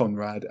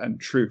 Conrad, and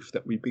Truth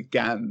that we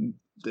began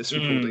this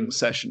recording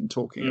session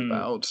talking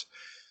about.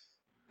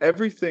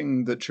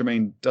 Everything that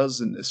Tremaine does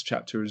in this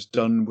chapter is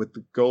done with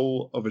the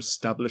goal of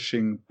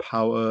establishing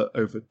power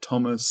over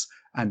Thomas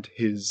and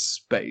his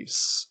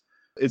space.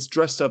 It's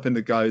dressed up in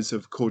the guise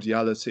of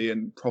cordiality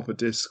and proper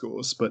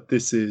discourse, but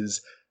this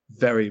is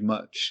very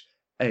much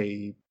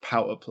a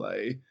power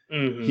play.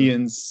 He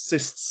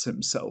insists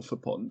himself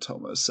upon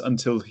Thomas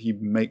until he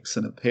makes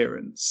an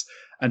appearance,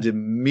 and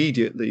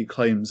immediately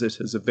claims it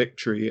as a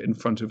victory in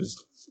front of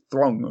his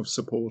throng of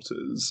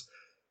supporters.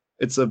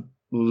 It's a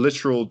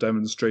literal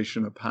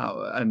demonstration of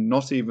power, and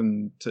not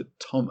even to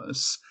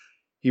Thomas.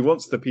 He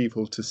wants the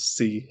people to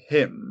see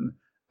him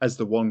as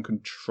the one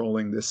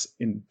controlling this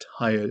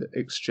entire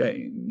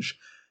exchange,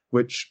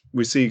 which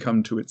we see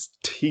come to its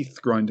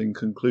teeth-grinding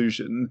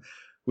conclusion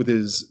with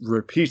his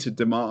repeated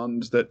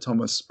demand that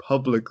Thomas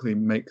publicly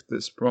make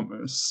this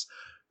promise.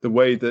 The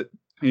way that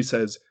he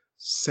says,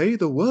 "Say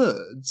the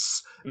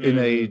words," in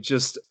a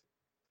just,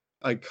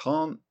 I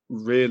can't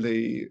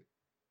really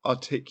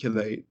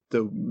articulate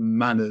the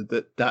manner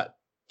that that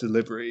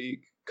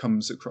delivery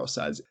comes across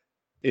as.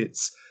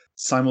 It's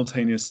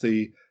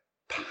simultaneously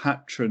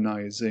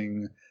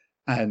patronizing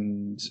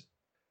and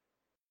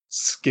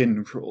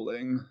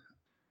skin-crawling.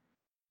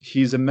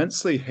 He's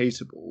immensely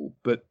hateable,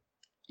 but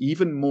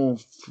even more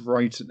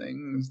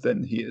frightening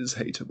than he is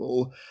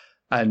hateable,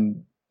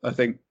 and I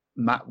think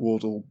Matt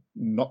Wardle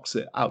knocks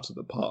it out of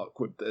the park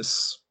with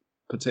this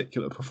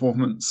particular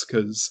performance,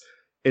 because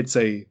it's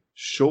a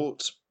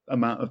short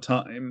amount of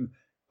time,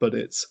 but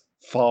it's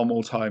far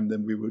more time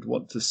than we would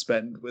want to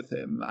spend with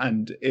him,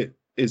 and it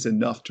is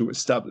enough to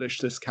establish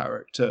this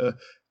character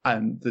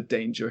and the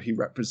danger he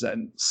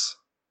represents.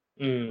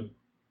 The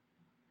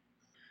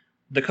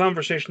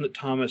conversation that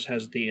Thomas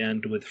has at the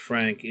end with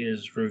Frank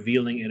is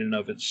revealing in and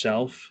of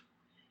itself,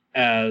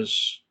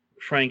 as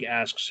Frank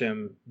asks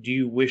him, "Do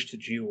you wish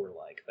that you were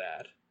like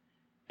that?"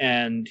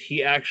 And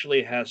he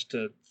actually has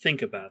to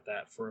think about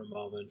that for a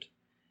moment.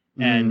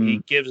 And he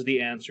gives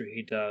the answer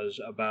he does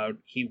about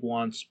he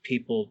wants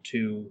people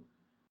to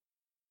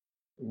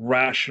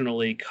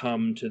rationally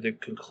come to the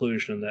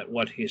conclusion that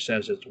what he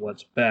says is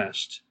what's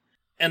best.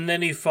 And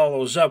then he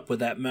follows up with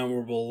that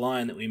memorable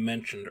line that we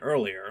mentioned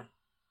earlier.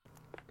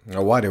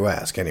 Now, why do you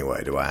ask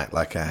anyway? Do I act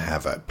like I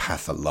have a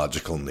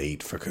pathological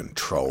need for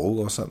control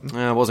or something?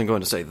 I wasn't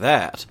going to say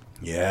that.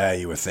 Yeah,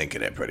 you were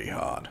thinking it pretty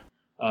hard.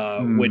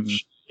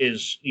 Which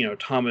is,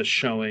 Thomas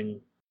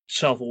showing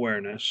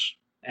self-awareness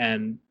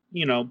and,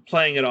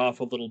 playing it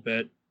off a little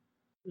bit,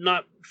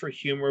 not for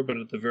humor, but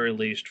at the very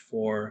least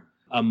for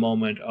a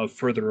moment of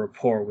further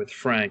rapport with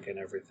Frank and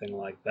everything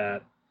like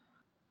that.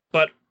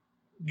 But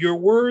your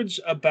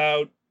words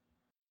about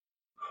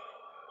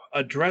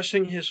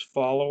addressing his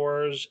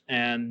followers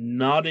and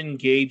not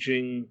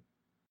engaging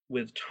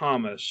with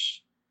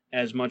Thomas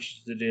as much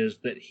as it is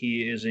that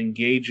he is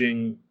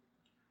engaging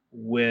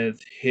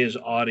with his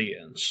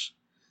audience,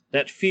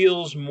 that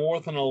feels more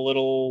than a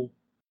little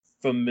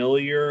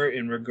familiar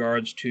in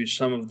regards to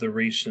some of the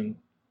recent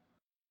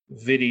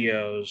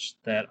videos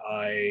that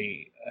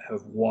I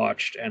have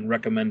watched and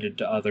recommended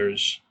to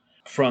others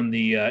from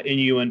the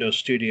Innuendo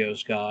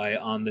Studios guy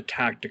on the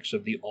tactics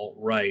of the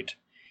alt-right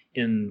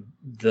in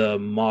the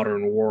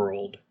modern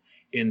world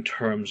in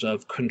terms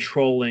of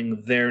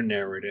controlling their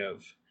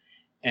narrative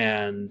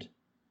and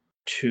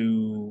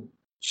to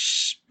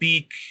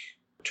speak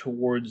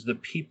towards the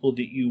people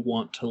that you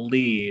want to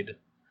lead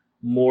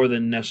more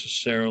than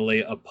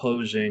necessarily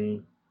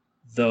opposing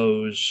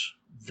those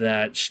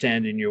that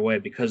stand in your way,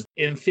 because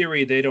in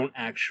theory they don't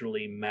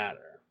actually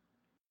matter.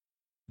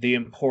 The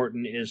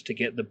important is to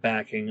get the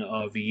backing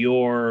of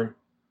your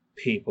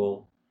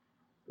people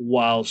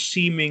while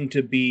seeming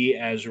to be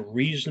as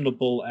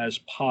reasonable as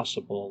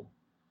possible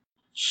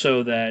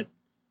so that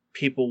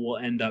people will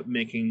end up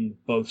making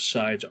both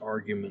sides'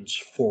 arguments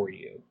for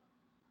you.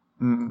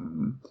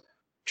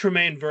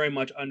 Tremaine very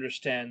much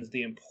understands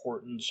the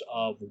importance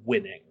of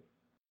winning.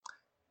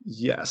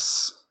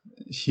 Yes,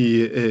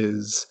 he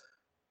is.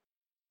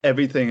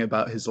 Everything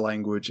about his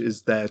language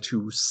is there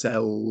to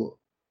sell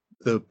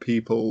the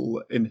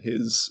people in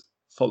his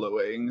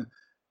following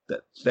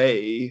that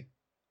they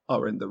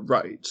are in the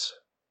right.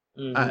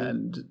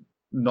 And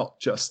not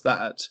just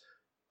that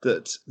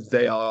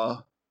they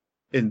are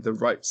in the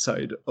right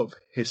side of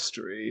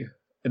history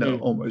in an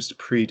almost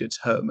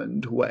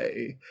predetermined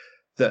way,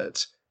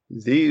 that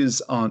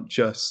these aren't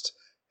just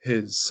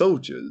his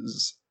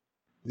soldiers,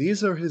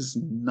 these are his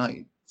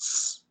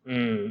knights.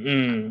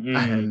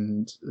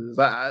 And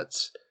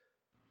that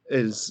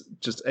is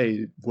just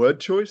a word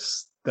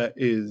choice that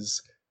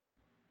is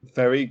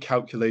very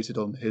calculated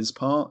on his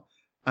part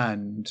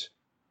and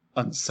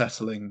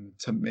unsettling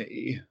to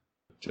me.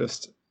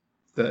 Just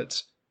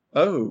that,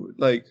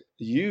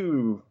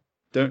 you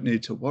don't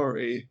need to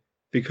worry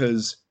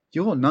because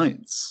you're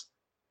knights,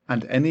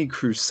 and any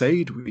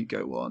crusade we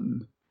go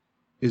on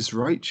is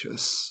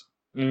righteous.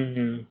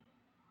 Yeah.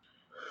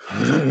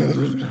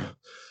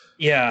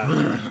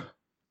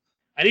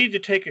 I need to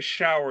take a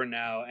shower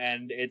now,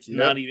 and it's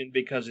not even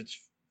because it's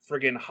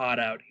friggin' hot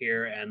out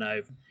here, and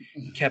I've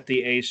kept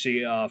the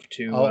AC off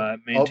to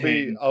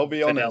maintain I'll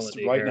be honest,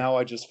 right here. now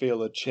I just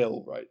feel a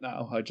chill right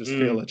now. I just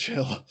feel a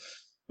chill.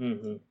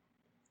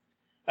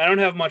 I don't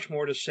have much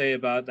more to say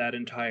about that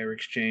entire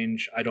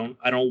exchange. I don't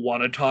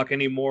want to talk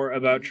anymore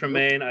about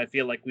Tremaine. I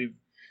feel like we've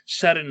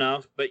said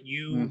enough, but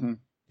you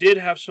did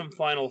have some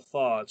final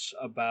thoughts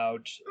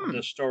about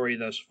the story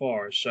thus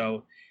far,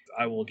 so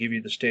I will give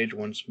you the stage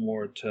once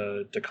more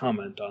to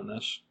comment on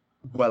this.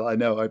 Well, I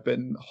know I've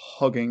been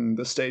hogging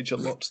the stage a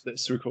lot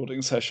this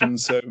recording session,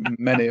 so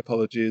many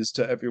apologies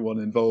to everyone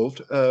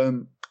involved.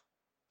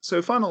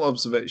 So, final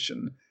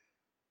observation.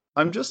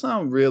 I'm just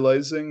now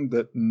realizing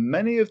that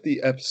many of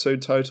the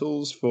episode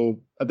titles for,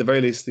 at the very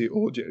least, the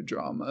audio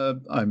drama,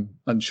 I'm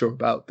unsure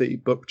about the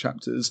book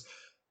chapters,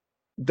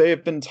 they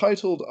have been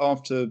titled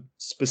after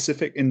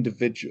specific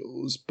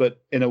individuals,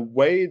 but in a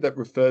way that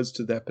refers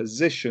to their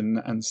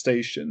position and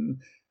station.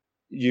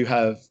 You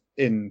have,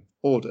 in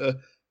order,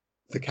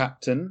 the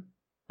captain,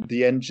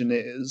 the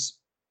engineers,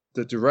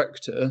 the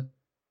director,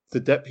 the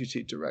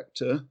deputy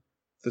director,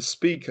 the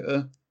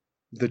speaker,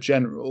 the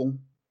general,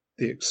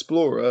 the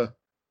explorer,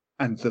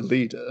 and the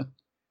leader.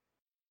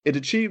 It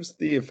achieves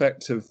the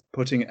effect of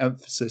putting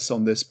emphasis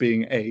on this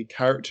being a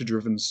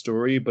character-driven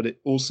story, but it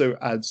also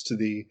adds to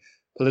the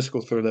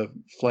political thriller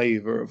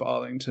flavor of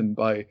Arlington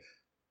by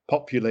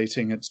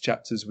populating its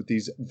chapters with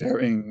these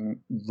varying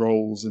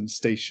roles and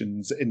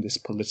stations in this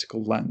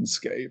political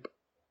landscape.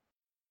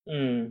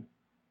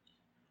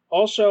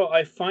 Also,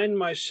 I find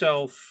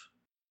myself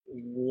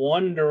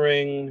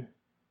wondering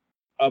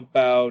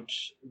about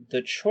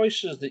the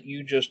choices that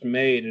you just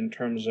made in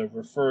terms of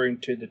referring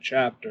to the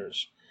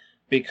chapters,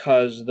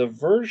 because the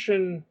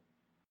version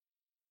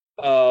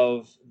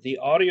of the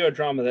audio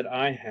drama that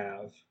I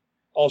have,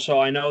 also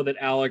I know that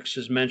Alex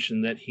has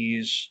mentioned that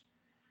he's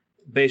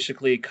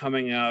basically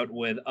coming out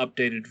with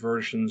updated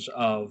versions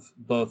of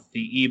both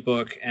the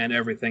ebook and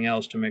everything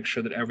else to make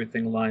sure that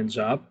everything lines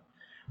up,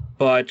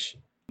 but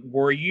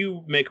where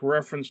you make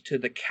reference to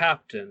the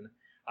captain,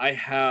 I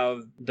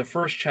have the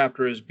first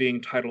chapter as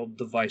being titled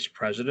The Vice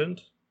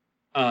President.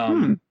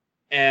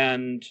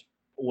 And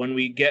when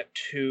we get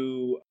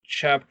to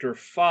chapter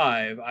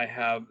 5, I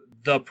have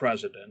The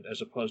President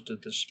as opposed to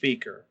The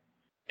Speaker.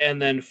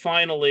 And then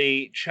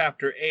finally,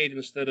 chapter 8,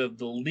 instead of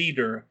The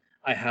Leader,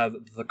 I have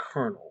The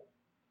Colonel.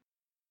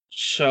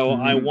 So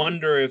I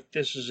wonder if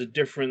this is a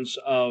difference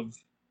of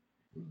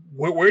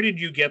where did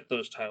you get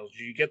those titles?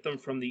 Did you get them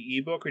from the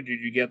ebook, or did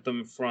you get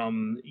them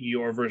from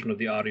your version of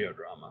the audio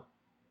drama?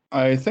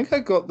 I think I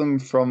got them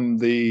from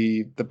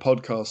the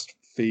podcast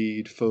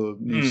feed for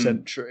New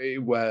Century,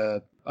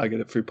 where I get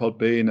it through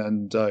Podbean,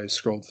 and I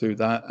scrolled through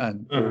that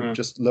and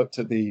just looked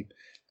at the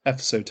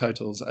episode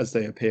titles as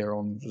they appear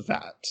on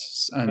that.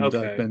 And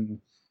I've been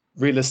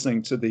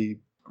re-listening to the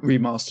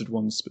remastered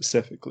ones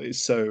specifically.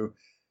 So,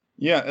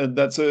 yeah,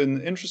 that's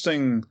an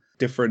interesting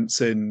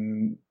difference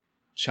in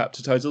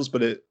chapter titles,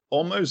 but it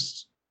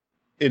almost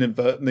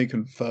inadvertently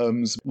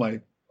confirms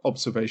my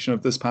observation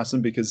of this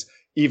pattern, because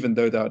even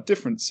though there are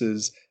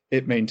differences,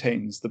 it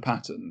maintains the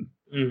pattern.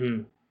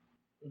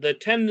 The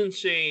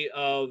tendency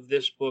of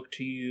this book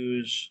to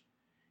use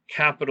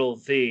capital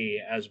The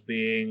as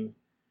being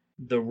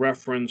the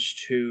reference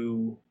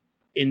to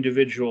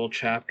individual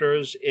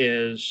chapters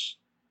is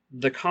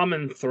the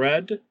common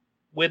thread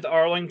with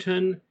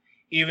Arlington,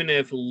 even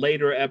if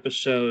later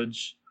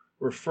episodes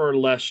refer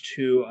less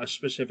to a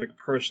specific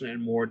person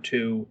and more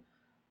to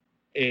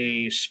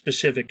a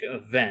specific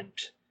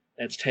event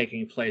that's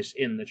taking place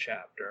in the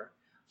chapter,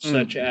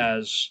 such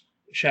as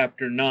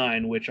chapter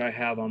 9, which I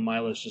have on my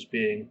list as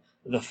being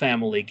The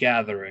Family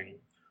Gathering,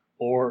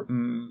 or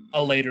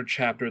a later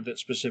chapter that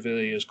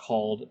specifically is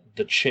called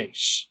The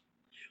Chase,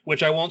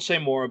 which I won't say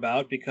more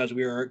about because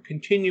we are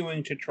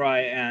continuing to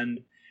try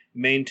and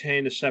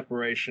maintain a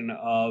separation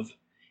of,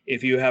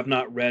 if you have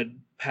not read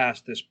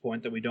past this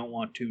point, that we don't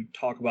want to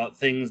talk about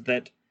things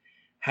that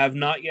have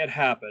not yet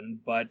happened,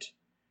 but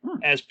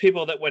as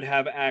people that would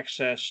have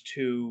access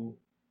to,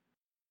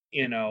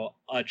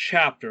 a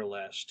chapter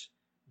list,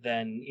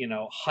 then,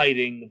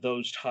 hiding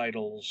those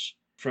titles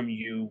from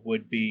you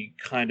would be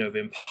kind of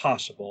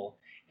impossible.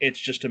 It's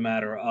just a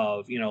matter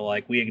of,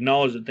 we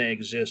acknowledge that they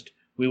exist.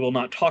 We will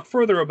not talk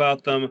further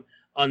about them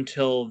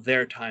until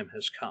their time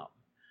has come.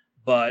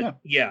 But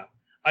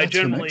I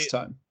generally, next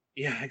time.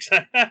 Yeah,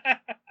 exactly.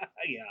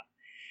 Yeah.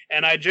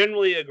 And I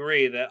generally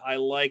agree that I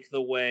like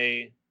the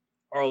way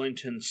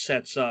Arlington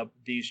sets up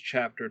these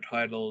chapter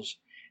titles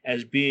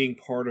as being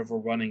part of a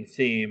running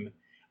theme,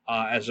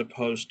 as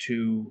opposed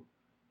to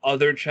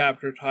other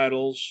chapter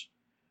titles,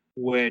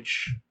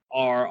 which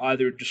are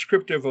either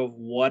descriptive of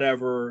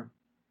whatever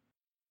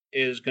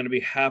is going to be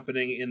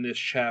happening in this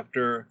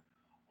chapter,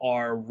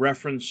 or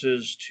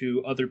references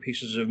to other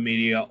pieces of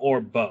media,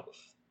 or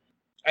both.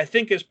 I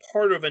think as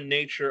part of a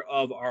nature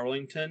of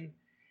Arlington,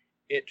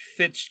 it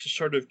fits to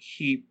sort of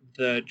keep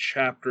the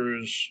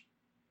chapters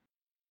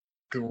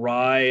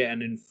dry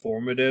and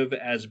informative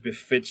as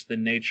befits the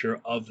nature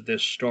of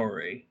this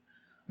story,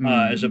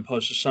 as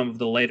opposed to some of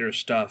the later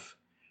stuff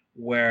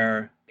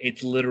where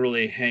it's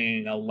literally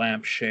hanging a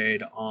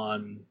lampshade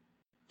on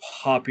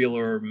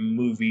popular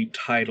movie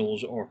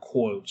titles or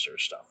quotes or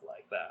stuff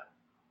like that.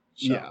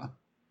 So, yeah.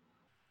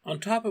 On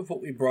top of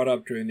what we brought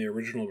up during the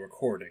original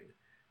recording,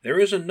 there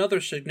is another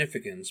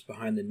significance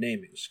behind the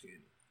naming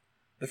scheme.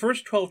 The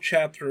first 12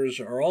 chapters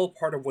are all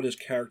part of what is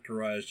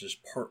characterized as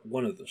Part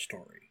 1 of the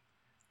story,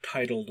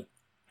 titled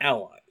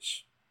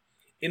Allies.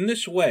 In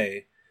this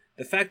way,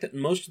 the fact that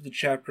most of the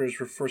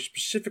chapters refer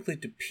specifically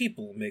to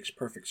people makes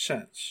perfect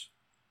sense.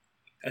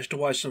 As to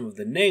why some of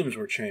the names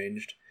were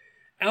changed,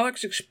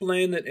 Alex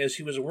explained that as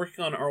he was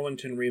working on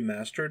Arlington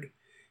Remastered,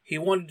 he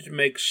wanted to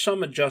make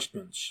some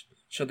adjustments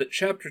so that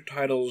chapter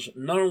titles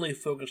not only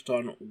focused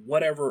on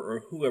whatever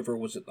or whoever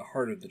was at the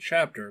heart of the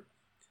chapter,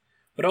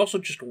 but also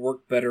just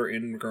worked better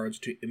in regards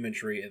to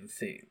imagery and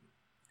theme.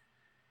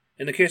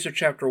 In the case of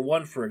Chapter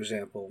 1, for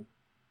example,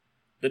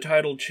 the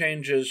title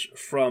changes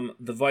from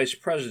the Vice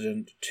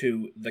President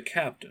to the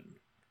Captain,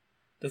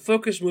 the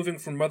focus moving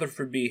from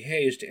Rutherford B.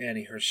 Hayes to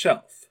Annie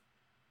herself,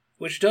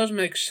 which does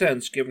make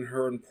sense given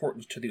her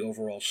importance to the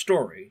overall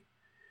story,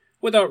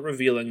 without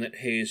revealing that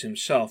Hayes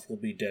himself will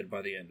be dead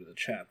by the end of the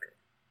chapter.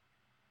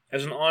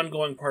 As an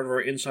ongoing part of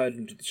our insight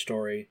into the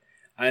story,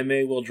 I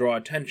may well draw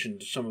attention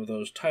to some of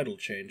those title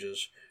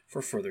changes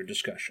for further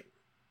discussion.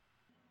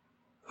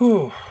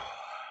 Whew.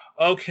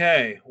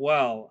 Okay,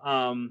 well,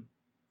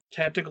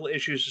 technical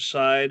issues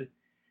aside,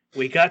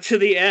 we got to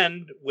the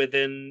end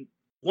within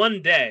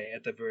one day,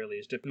 at the very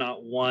least, if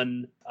not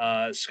one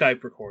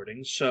Skype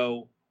recording,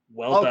 so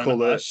well done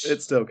call us.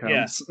 It still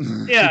counts.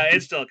 Yeah,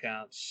 it still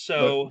counts.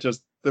 So but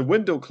just the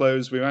window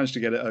closed, we managed to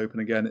get it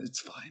open again. It's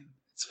fine.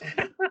 It's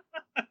fine.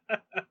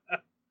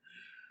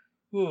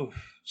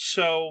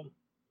 So,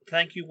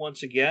 thank you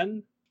once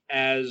again.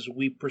 As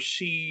we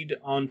proceed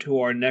onto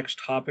our next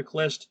topic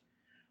list,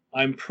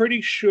 I'm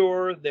pretty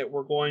sure that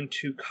we're going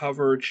to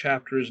cover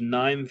chapters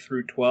 9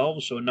 through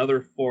 12, so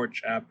another 4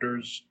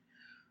 chapters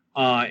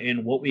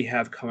in what we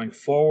have coming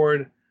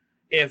forward.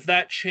 If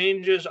that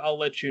changes, I'll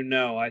let you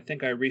know. I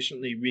think I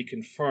recently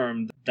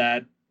reconfirmed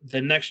that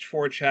the next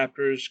 4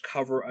 chapters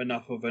cover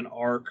enough of an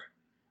arc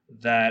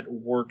that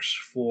works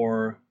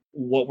for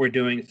what we're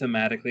doing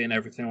thematically and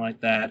everything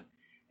like that,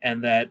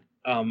 and that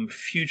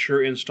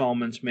future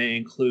installments may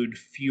include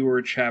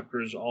fewer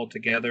chapters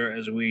altogether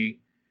as we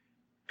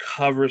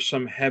cover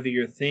some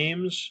heavier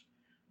themes.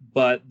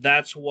 But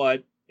that's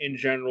what, in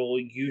general,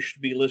 you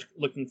should be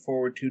looking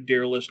forward to,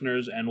 dear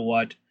listeners, and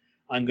what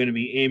I'm going to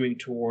be aiming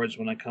towards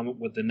when I come up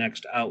with the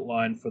next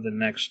outline for the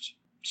next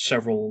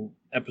several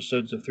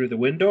episodes of Through the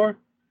Window.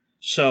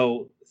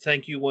 So,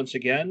 thank you once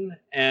again,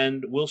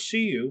 and we'll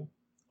see you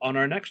on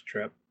our next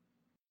trip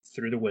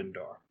through the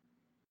Window.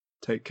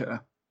 Take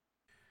care.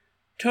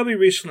 Toby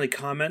recently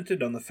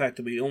commented on the fact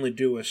that we only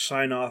do a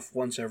sign-off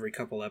once every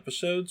couple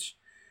episodes,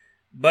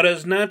 but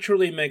as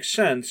naturally makes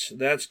sense,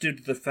 that's due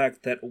to the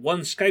fact that one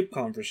Skype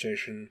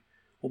conversation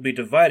will be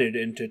divided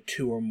into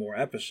 2 or more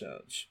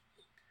episodes.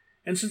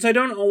 And since I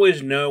don't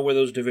always know where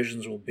those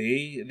divisions will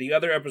be, the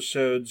other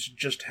episodes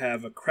just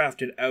have a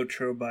crafted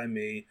outro by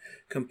me,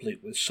 complete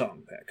with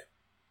song pick.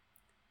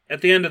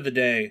 At the end of the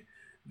day,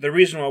 the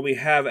reason why we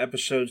have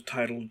episodes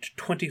titled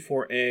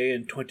 24A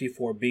and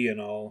 24B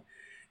and all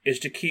is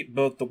to keep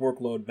both the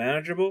workload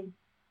manageable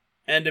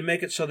and to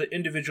make it so that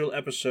individual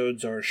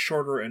episodes are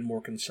shorter and more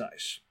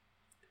concise.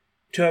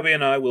 Toby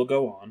and I will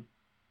go on,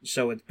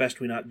 so it's best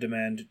we not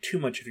demand too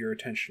much of your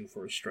attention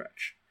for a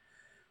stretch.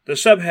 The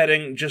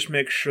subheading just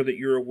makes sure that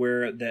you're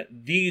aware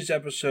that these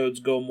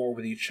episodes go more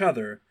with each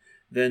other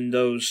than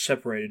those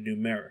separated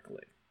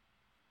numerically.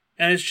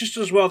 And it's just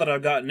as well that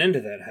I've gotten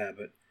into that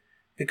habit,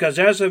 because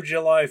as of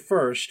July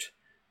 1st,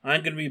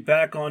 I'm going to be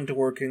back on to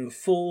working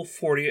full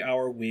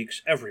 40-hour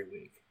weeks every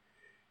week,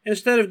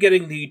 instead of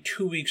getting the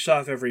 2 weeks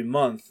off every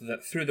month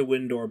that Through the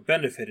Window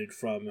benefited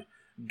from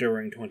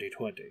during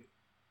 2020.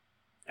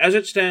 As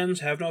it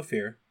stands, have no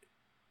fear.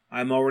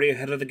 I'm already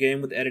ahead of the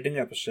game with editing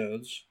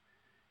episodes,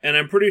 and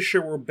I'm pretty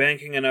sure we're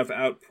banking enough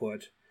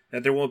output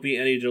that there won't be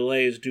any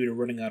delays due to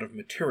running out of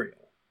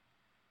material.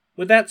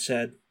 With that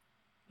said,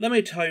 let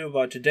me tell you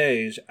about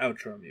today's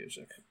outro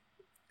music.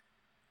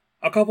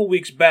 A couple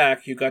weeks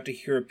back, you got to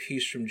hear a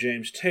piece from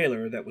James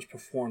Taylor that was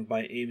performed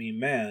by Amy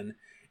Mann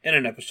in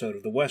an episode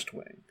of The West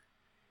Wing.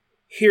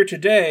 Here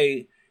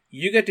today,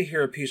 you get to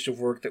hear a piece of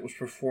work that was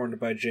performed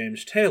by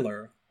James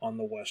Taylor on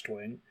The West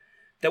Wing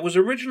that was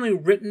originally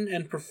written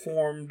and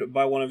performed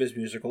by one of his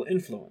musical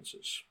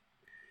influences.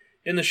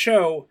 In the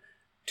show,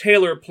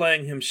 Taylor,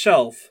 playing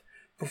himself,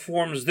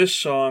 performs this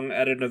song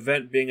at an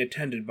event being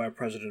attended by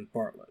President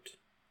Bartlett.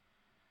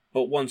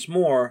 But once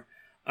more,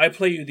 I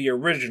play you the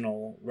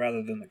original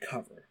rather than the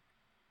cover.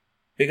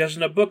 Because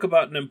in a book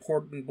about an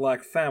important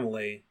black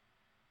family,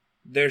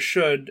 there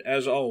should,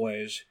 as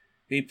always,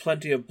 be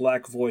plenty of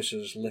black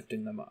voices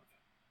lifting them up.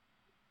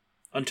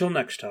 Until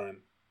next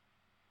time,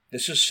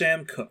 this is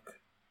Sam Cooke,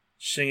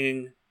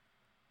 singing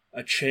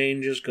A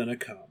Change Is Gonna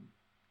Come.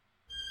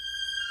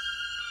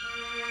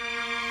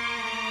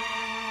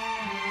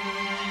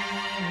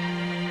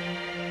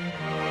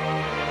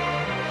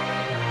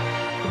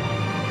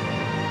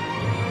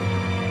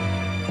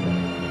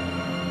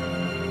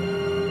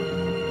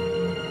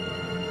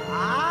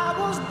 I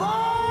was born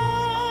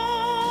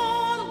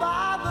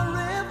by the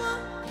river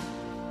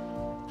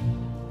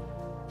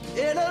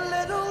in a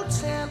little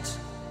tent.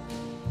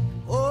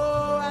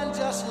 Oh, and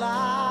just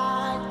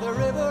like the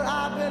river,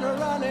 I've been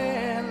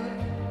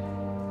running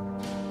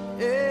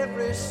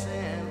ever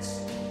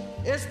since.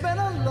 It's been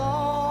a long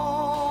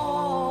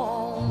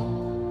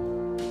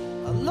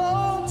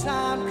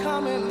time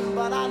coming,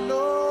 but I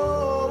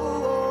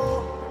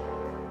know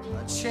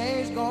a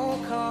change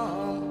gonna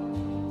come.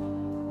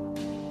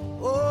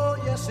 Oh,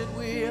 yes, it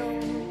will.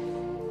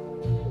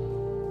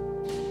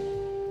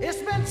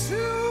 It's been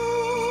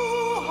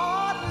too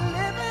hard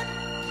living,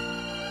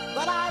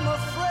 but I'm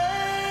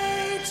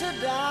afraid to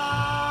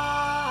die.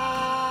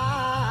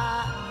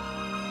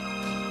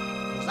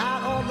 'Cause I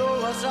don't know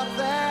what's up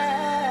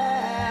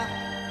there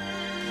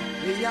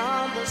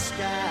beyond the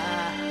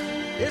sky.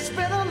 It's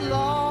been a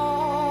long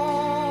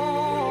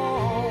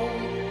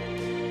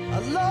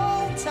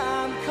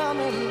time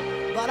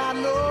coming, but I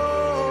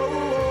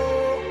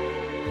know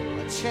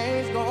a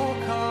change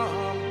gonna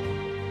come.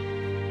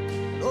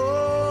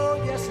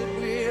 Oh, yes, it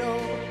will.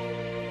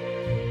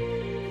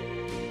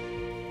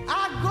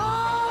 I go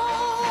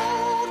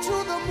to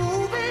the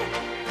movie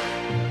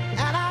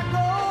and I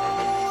go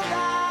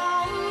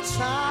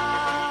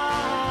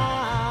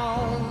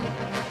downtown.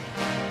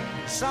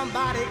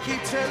 Somebody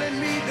keep telling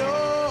me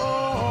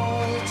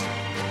don't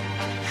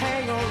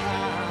hang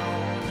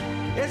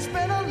around. It's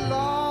been a long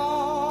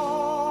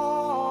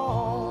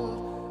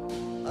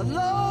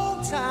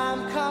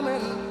time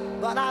coming,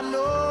 but I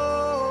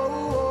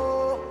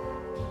know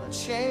a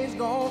change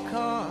gonna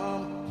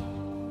come.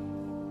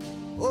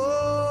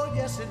 Oh,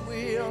 yes, it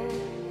will.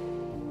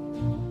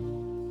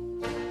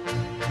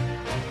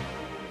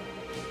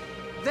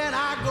 Then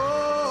I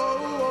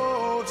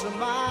go to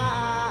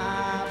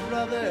my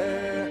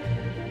brother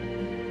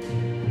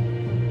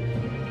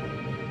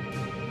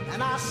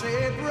and I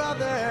say,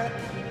 brother,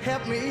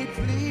 help me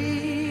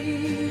please.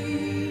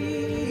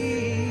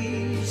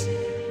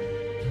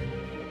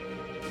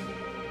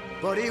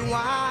 But he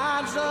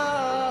winds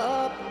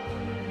up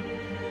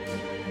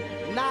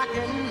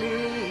knocking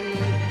me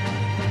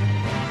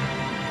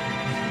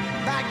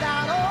back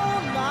down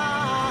on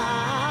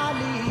my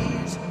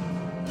knees.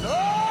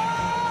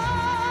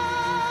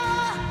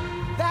 Lord,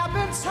 there've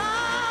been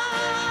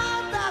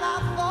times that I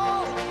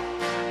thought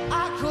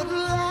I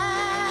couldn't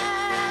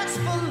last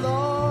for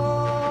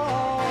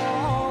long,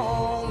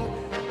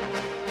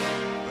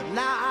 but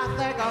now I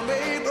think I'm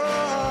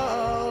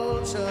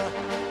able to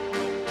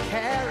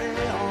carry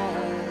on.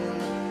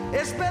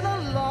 It's been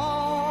a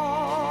long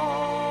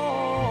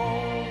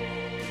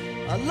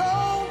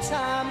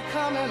time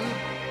coming,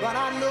 but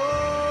I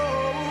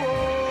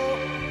know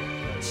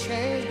a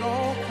change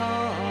gonna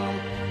come.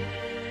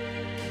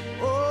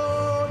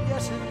 Oh,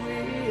 yes, it will.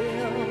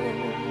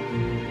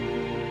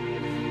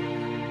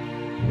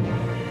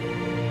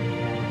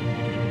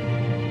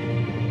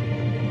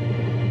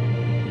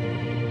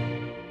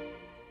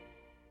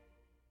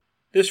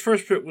 This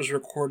first bit was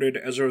recorded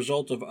as a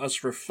result of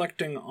us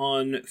reflecting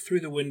on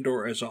Through the Wind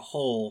Door as a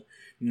whole,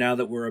 now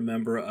that we're a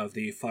member of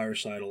the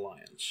Fireside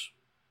Alliance.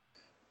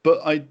 But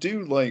I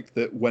do like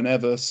that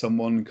whenever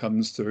someone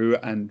comes through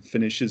and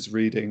finishes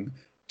reading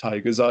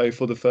Tiger's Eye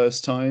for the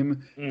first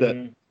time,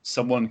 that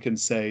someone can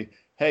say,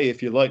 hey,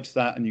 if you liked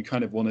that and you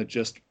kind of want to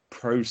just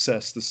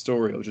process the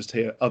story or just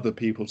hear other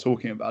people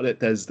talking about it,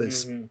 there's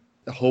this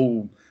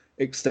whole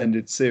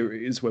extended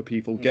series where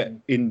people get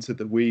into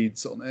the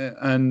weeds on it.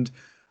 And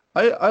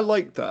I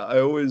like that. I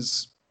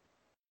always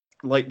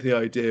like the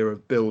idea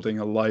of building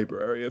a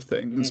library of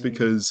things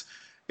because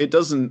it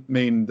doesn't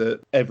mean that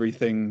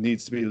everything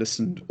needs to be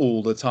listened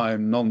all the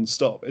time,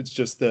 non-stop. It's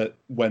just that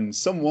when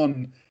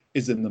someone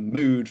is in the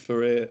mood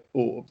for it,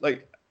 or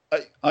like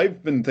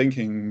I've been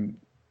thinking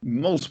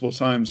multiple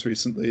times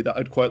recently that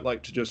I'd quite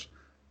like to just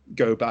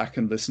go back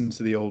and listen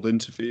to the old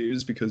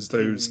interviews, because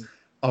those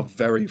are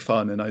very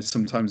fun, and I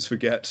sometimes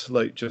forget,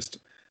 like, just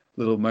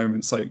little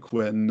moments like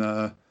when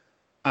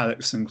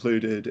Alex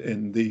included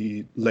in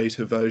the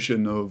later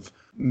version of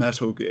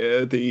Metal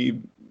Gear the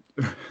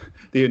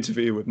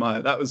interview with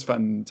Maya. That was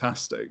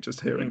fantastic,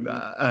 just hearing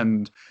that.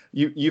 And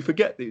you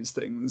forget these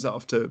things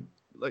after,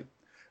 like,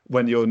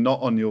 when you're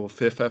not on your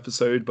 5th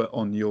episode, but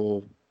on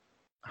your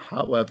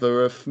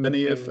however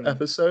many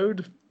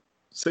episode,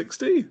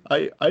 60?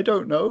 I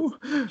don't know.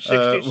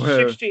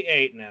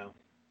 68 now.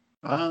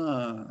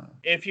 Ah.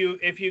 If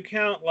you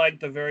count, like,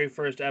 the very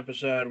first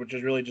episode, which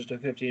is really just a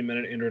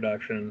 15-minute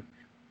introduction.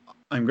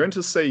 I'm going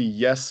to say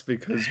yes,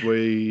 because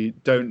we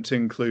don't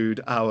include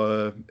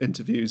our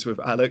interviews with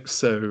Alex,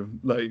 so,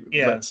 like,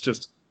 that's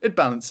just, it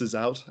balances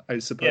out, I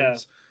suppose. Yeah,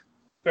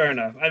 fair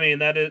enough. I mean,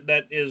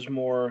 that is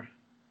more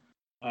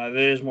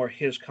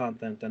his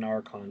content than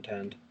our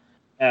content.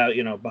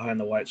 Behind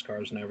the white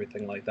scars and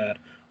everything like that.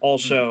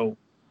 Also,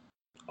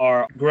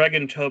 our Greg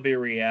and Toby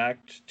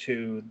react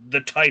to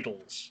the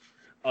titles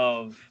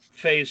of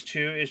Phase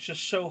 2 is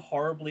just so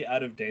horribly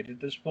out of date at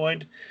this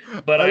point.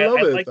 But I love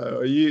it, like,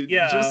 though.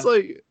 Just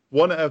like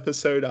one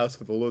episode out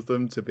of all of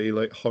them to be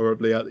like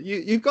horribly out.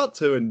 You've got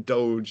to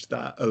indulge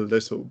that a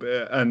little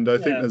bit, and I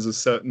think there's a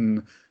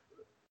certain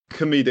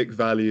comedic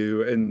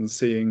value in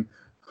seeing,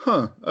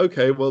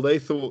 okay, well, they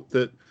thought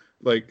that,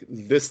 like,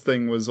 this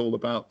thing was all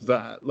about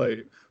that.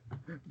 Like,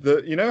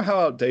 you know how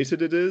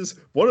outdated it is?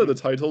 One of the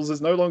titles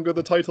is no longer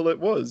the title it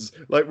was.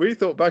 Like, we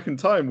thought Back in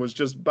Time was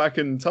just Back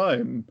in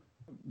Time.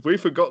 We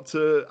forgot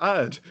to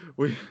add.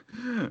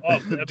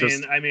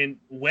 I mean,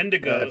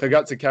 Wendigos. I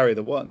forgot to carry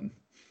the one.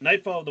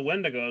 Nightfall of the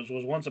Wendigos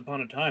was once upon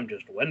a time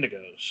just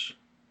Wendigos.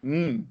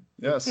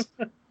 Yes.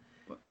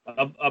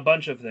 a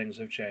bunch of things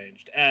have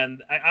changed,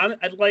 and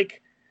I'd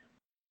like,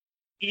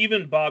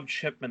 even Bob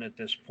Chipman at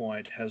this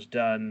point has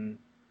done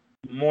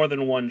more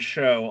than one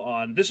show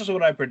on, this is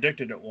what I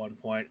predicted at one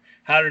point.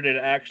 How did it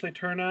actually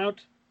turn out?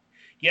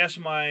 Yes,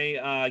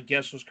 my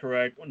guess was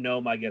correct.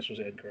 No, my guess was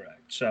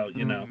incorrect. So,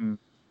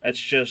 that's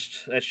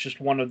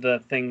just one of the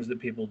things that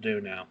people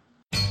do now.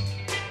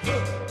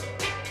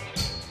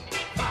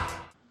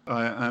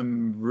 I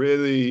am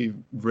really,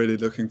 really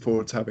looking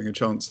forward to having a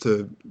chance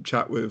to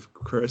chat with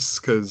Chris,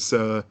 because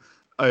I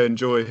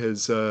enjoy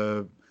his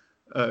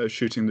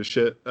shooting the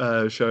shit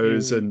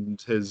shows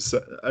and his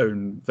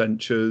own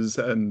ventures,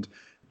 and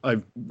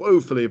I'm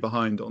woefully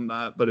behind on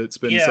that, but it's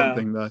been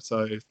something that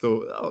I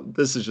thought,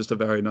 this is just a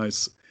very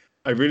nice.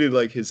 I really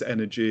like his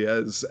energy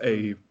as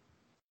a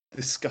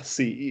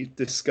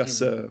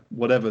discusser,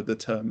 whatever the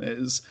term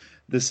is.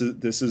 This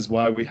is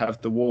why we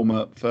have the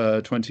warm-up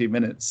for 20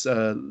 minutes,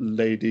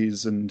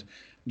 ladies and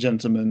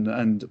gentlemen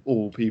and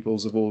all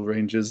peoples of all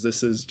ranges.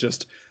 This is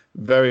just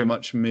very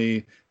much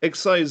me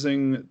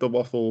excising the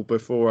waffle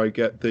before I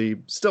get the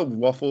still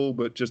waffle,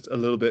 but just a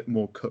little bit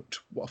more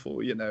cooked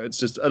waffle. It's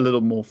just a little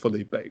more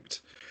fully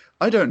baked.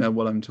 I don't know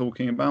what I'm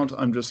talking about.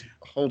 I'm just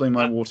holding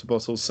my water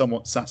bottle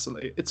somewhat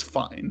sassily. It's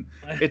fine.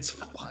 It's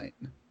fine.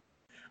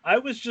 I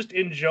was just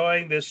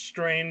enjoying this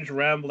strange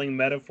rambling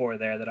metaphor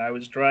there that I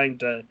was trying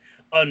to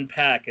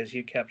unpack as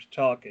you kept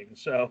talking.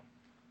 So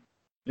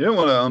you don't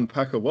want to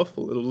unpack a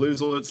waffle. It'll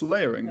lose all its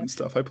layering and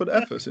stuff. I put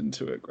effort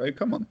into it, Greg.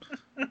 Come on.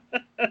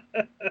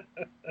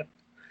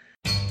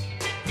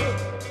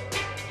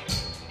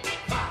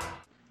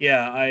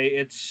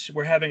 Yeah,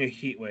 we're having a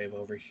heat wave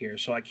over here,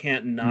 so I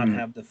can't not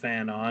have the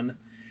fan on.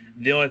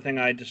 The only thing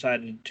I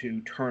decided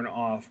to turn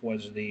off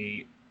was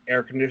the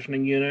air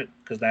conditioning unit,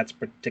 because that's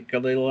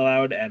particularly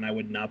loud, and I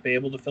would not be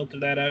able to filter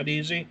that out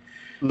easy.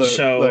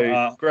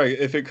 Look, Greg,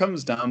 if it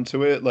comes down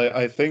to it, like,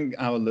 I think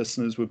our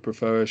listeners would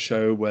prefer a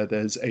show where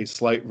there's a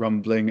slight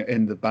rumbling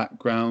in the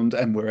background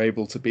and we're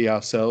able to be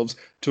ourselves,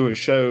 to a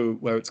show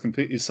where it's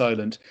completely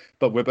silent,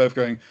 but we're both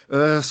going,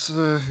 the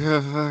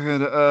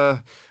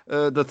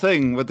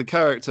thing with the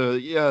character,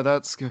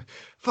 that's good.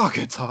 Fuck,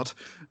 it's hot.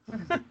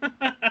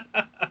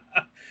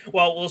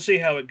 Well, we'll see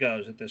how it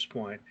goes at this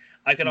point.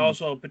 I can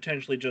also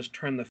potentially just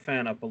turn the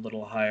fan up a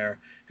little higher,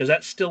 because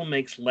that still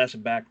makes less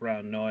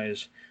background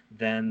noise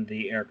than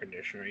the air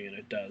conditioner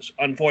unit does.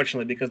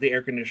 Unfortunately, because the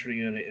air conditioner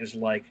unit is,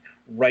 like,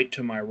 right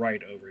to my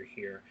right over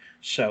here,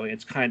 so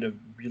it's kind of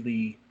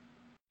really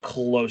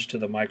close to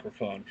the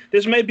microphone.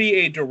 This may be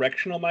a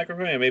directional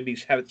microphone. I maybe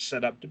have it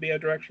set up to be a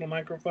directional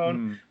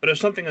microphone, but if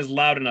something is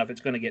loud enough,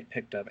 it's going to get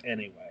picked up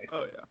anyway.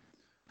 Oh, yeah.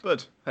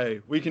 But,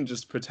 hey, we can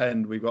just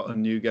pretend we got a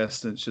new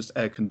guest and it's just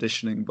air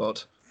conditioning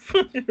bot.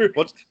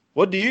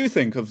 What do you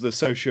think of the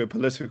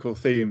socio-political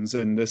themes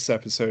in this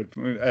episode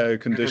from Air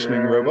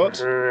Conditioning Robot?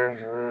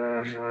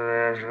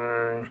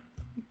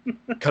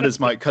 Cut his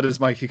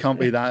mic. He can't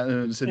be that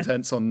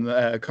intense on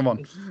air. Come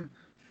on.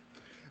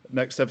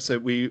 Next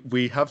episode,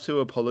 we have to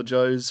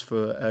apologize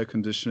for Air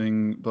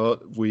Conditioning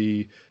Bot.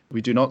 We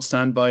do not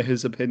stand by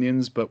his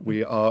opinions, but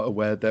we are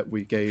aware that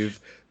we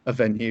gave a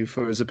venue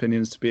for his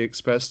opinions to be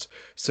expressed.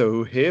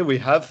 So here we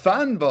have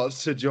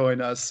Fanbot to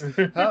join us.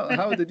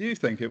 How did you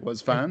think it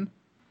was, Fan?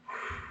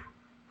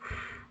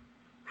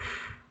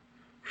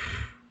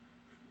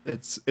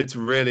 It's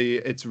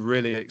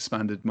really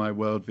expanded my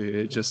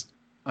worldview.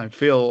 I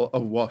feel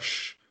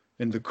awash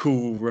in the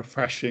cool,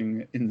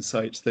 refreshing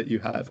insight that you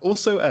have.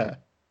 Also, air.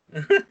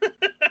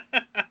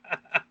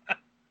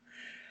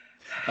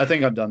 I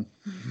think I'm done.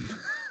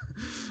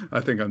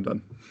 I think I'm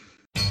done.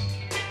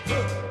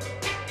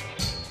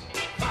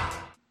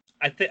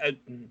 I think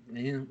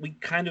we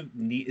kind of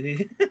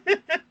need.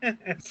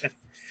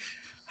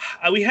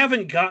 We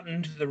haven't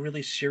gotten to the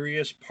really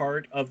serious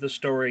part of the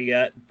story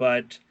yet,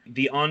 but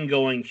the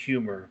ongoing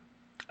humor,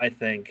 I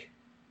think,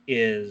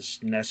 is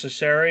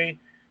necessary.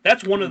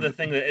 That's one of the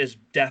things that is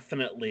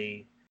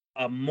definitely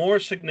a more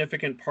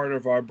significant part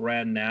of our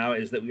brand now,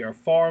 is that we are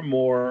far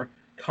more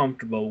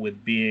comfortable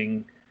with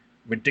being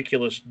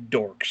ridiculous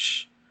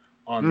dorks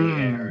on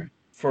the air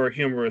for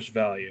humorous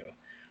value.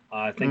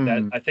 I think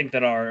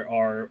that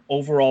our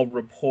overall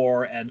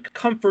rapport and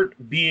comfort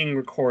being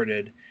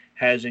recorded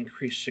has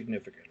increased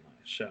significantly.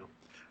 So,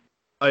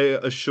 I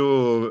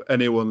assure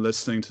anyone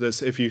listening to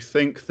this, if you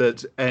think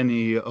that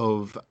any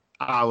of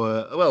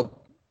our,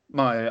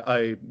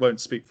 I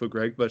won't speak for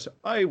Greg, but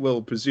I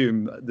will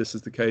presume that this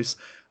is the case.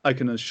 I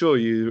can assure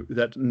you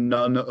that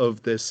none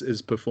of this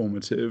is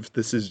performative.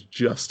 This is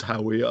just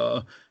how we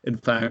are. In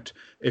fact,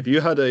 if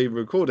you had a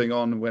recording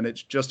on when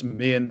it's just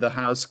me in the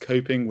house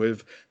coping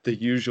with the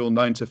usual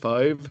 9 to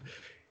 5,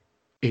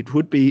 it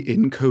would be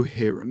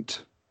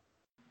incoherent.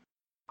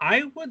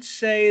 I would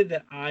say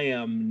that I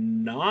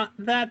am not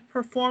that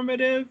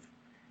performative,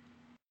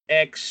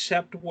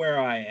 except where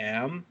I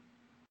am.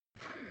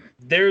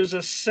 There's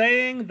a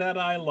saying that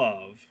I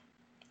love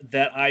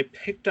that I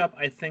picked up,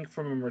 I think,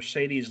 from a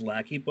Mercedes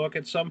Lackey book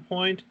at some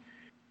point,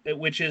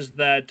 which is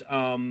that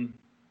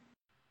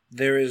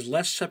there is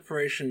less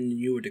separation than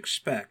you would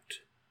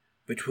expect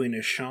between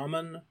a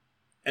shaman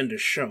and a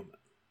showman.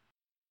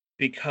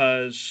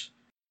 Because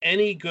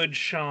any good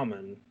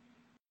shaman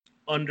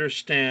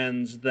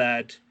understands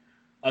that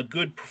a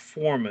good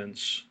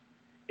performance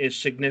is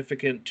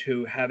significant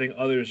to having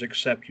others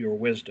accept your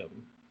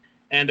wisdom.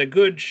 And a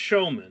good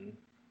showman,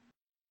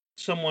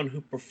 someone who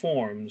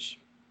performs,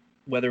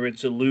 whether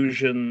it's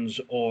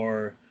illusions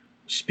or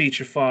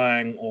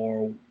speechifying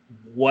or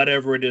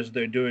whatever it is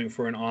they're doing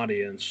for an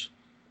audience,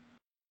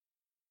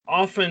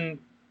 often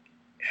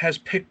has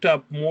picked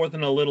up more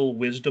than a little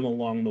wisdom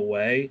along the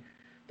way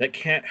that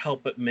can't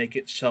help but make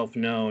itself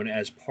known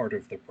as part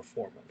of the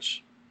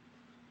performance.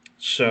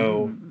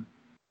 So,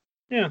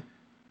 yeah.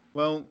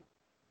 Well,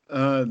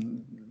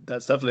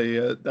 that's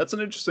definitely that's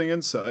an interesting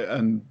insight,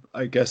 and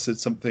I guess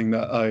it's something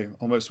that I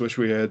almost wish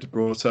we had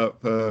brought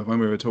up when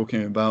we were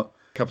talking about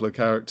a couple of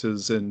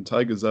characters in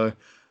Tiger's Eye.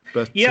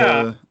 But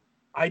yeah,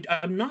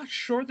 I'm not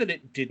sure that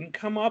it didn't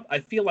come up. I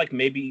feel like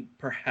maybe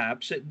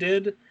perhaps it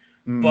did,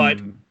 but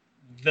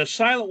the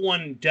Silent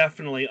One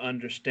definitely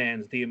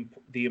understands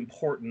the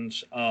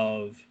importance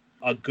of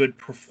a good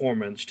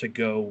performance to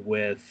go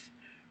with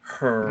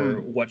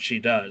her what she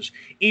does,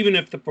 even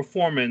if the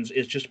performance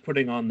is just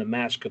putting on the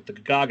mask of the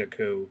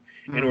Gagaku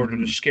in order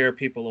to scare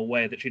people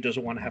away that she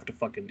doesn't want to have to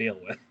fucking deal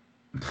with.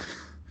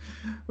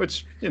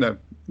 Which,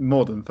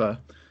 more than fair.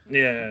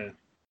 Yeah.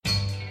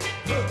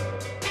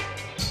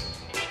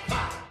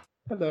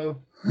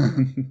 Hello.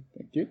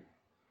 Thank you.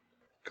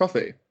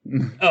 Coffee.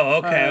 Oh,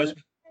 okay.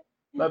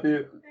 Love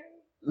you.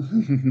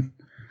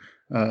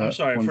 I'm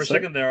sorry. For a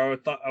second there,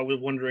 I was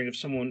wondering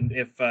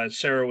if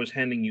Sarah was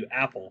handing you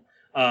apple.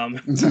 No,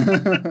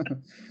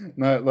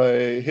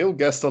 he'll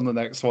guest on the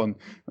next one.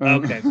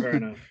 Okay, fair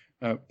enough.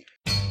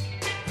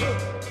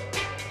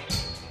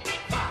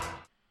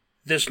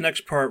 This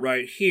next part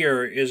right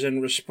here is in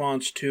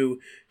response to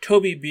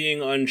Toby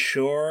being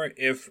unsure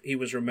if he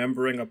was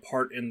remembering a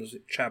part in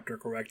the chapter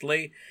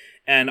correctly,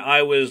 and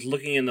I was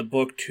looking in the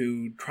book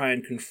to try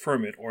and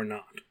confirm it or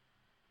not.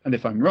 And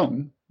if I'm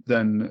wrong,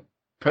 then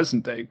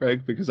present day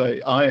Greg, because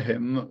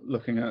him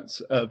looking at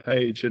a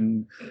page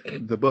in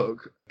the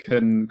book,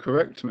 can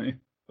correct me,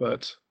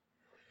 but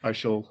I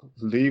shall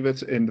leave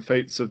it in the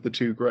fates of the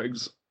two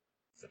Gregs.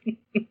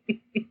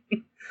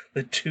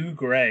 The two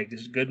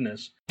Gregs,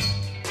 goodness.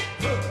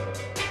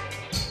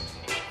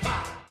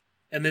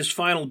 And this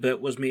final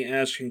bit was me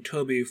asking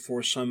Toby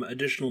for some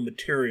additional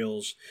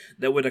materials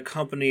that would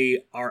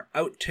accompany our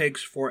outtakes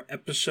for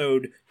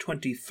episode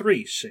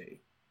 23C.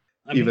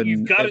 I mean,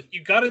 you've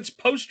got its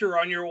poster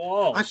on your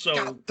wall. I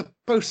got the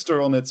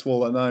poster on its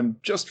wall, and I'm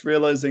just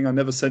realizing I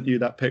never sent you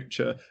that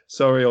picture.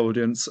 Sorry,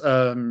 audience.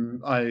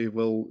 I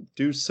will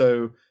do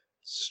so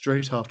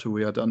straight after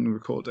we are done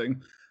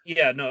recording.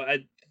 Yeah, no.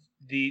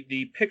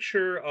 The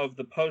picture of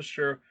the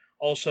poster,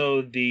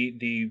 also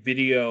the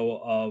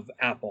video of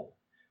Apple,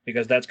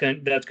 because that's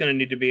gonna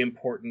need to be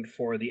important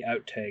for the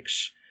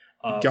outtakes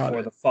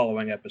for the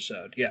following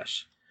episode.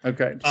 Yes.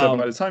 Okay. So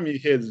by the time you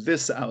hear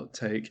this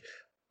outtake,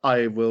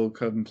 I will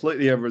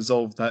completely have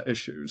resolved that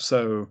issue.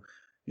 So,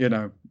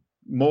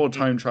 more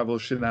time travel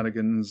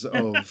shenanigans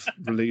of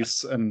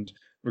release and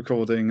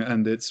recording,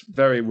 and it's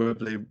very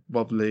wibbly,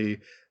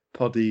 wobbly,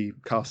 poddy,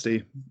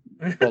 casty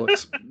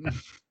bollocks.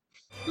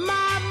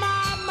 My,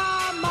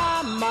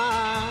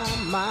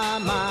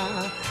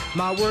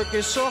 My work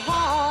is so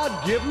hard,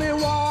 give me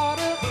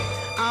water,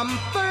 I'm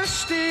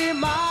thirsty,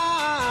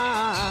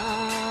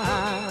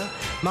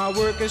 my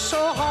work is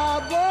so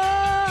hard,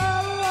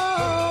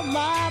 whoa,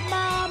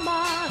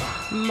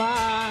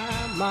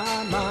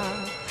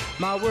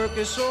 my work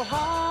is so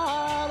hard.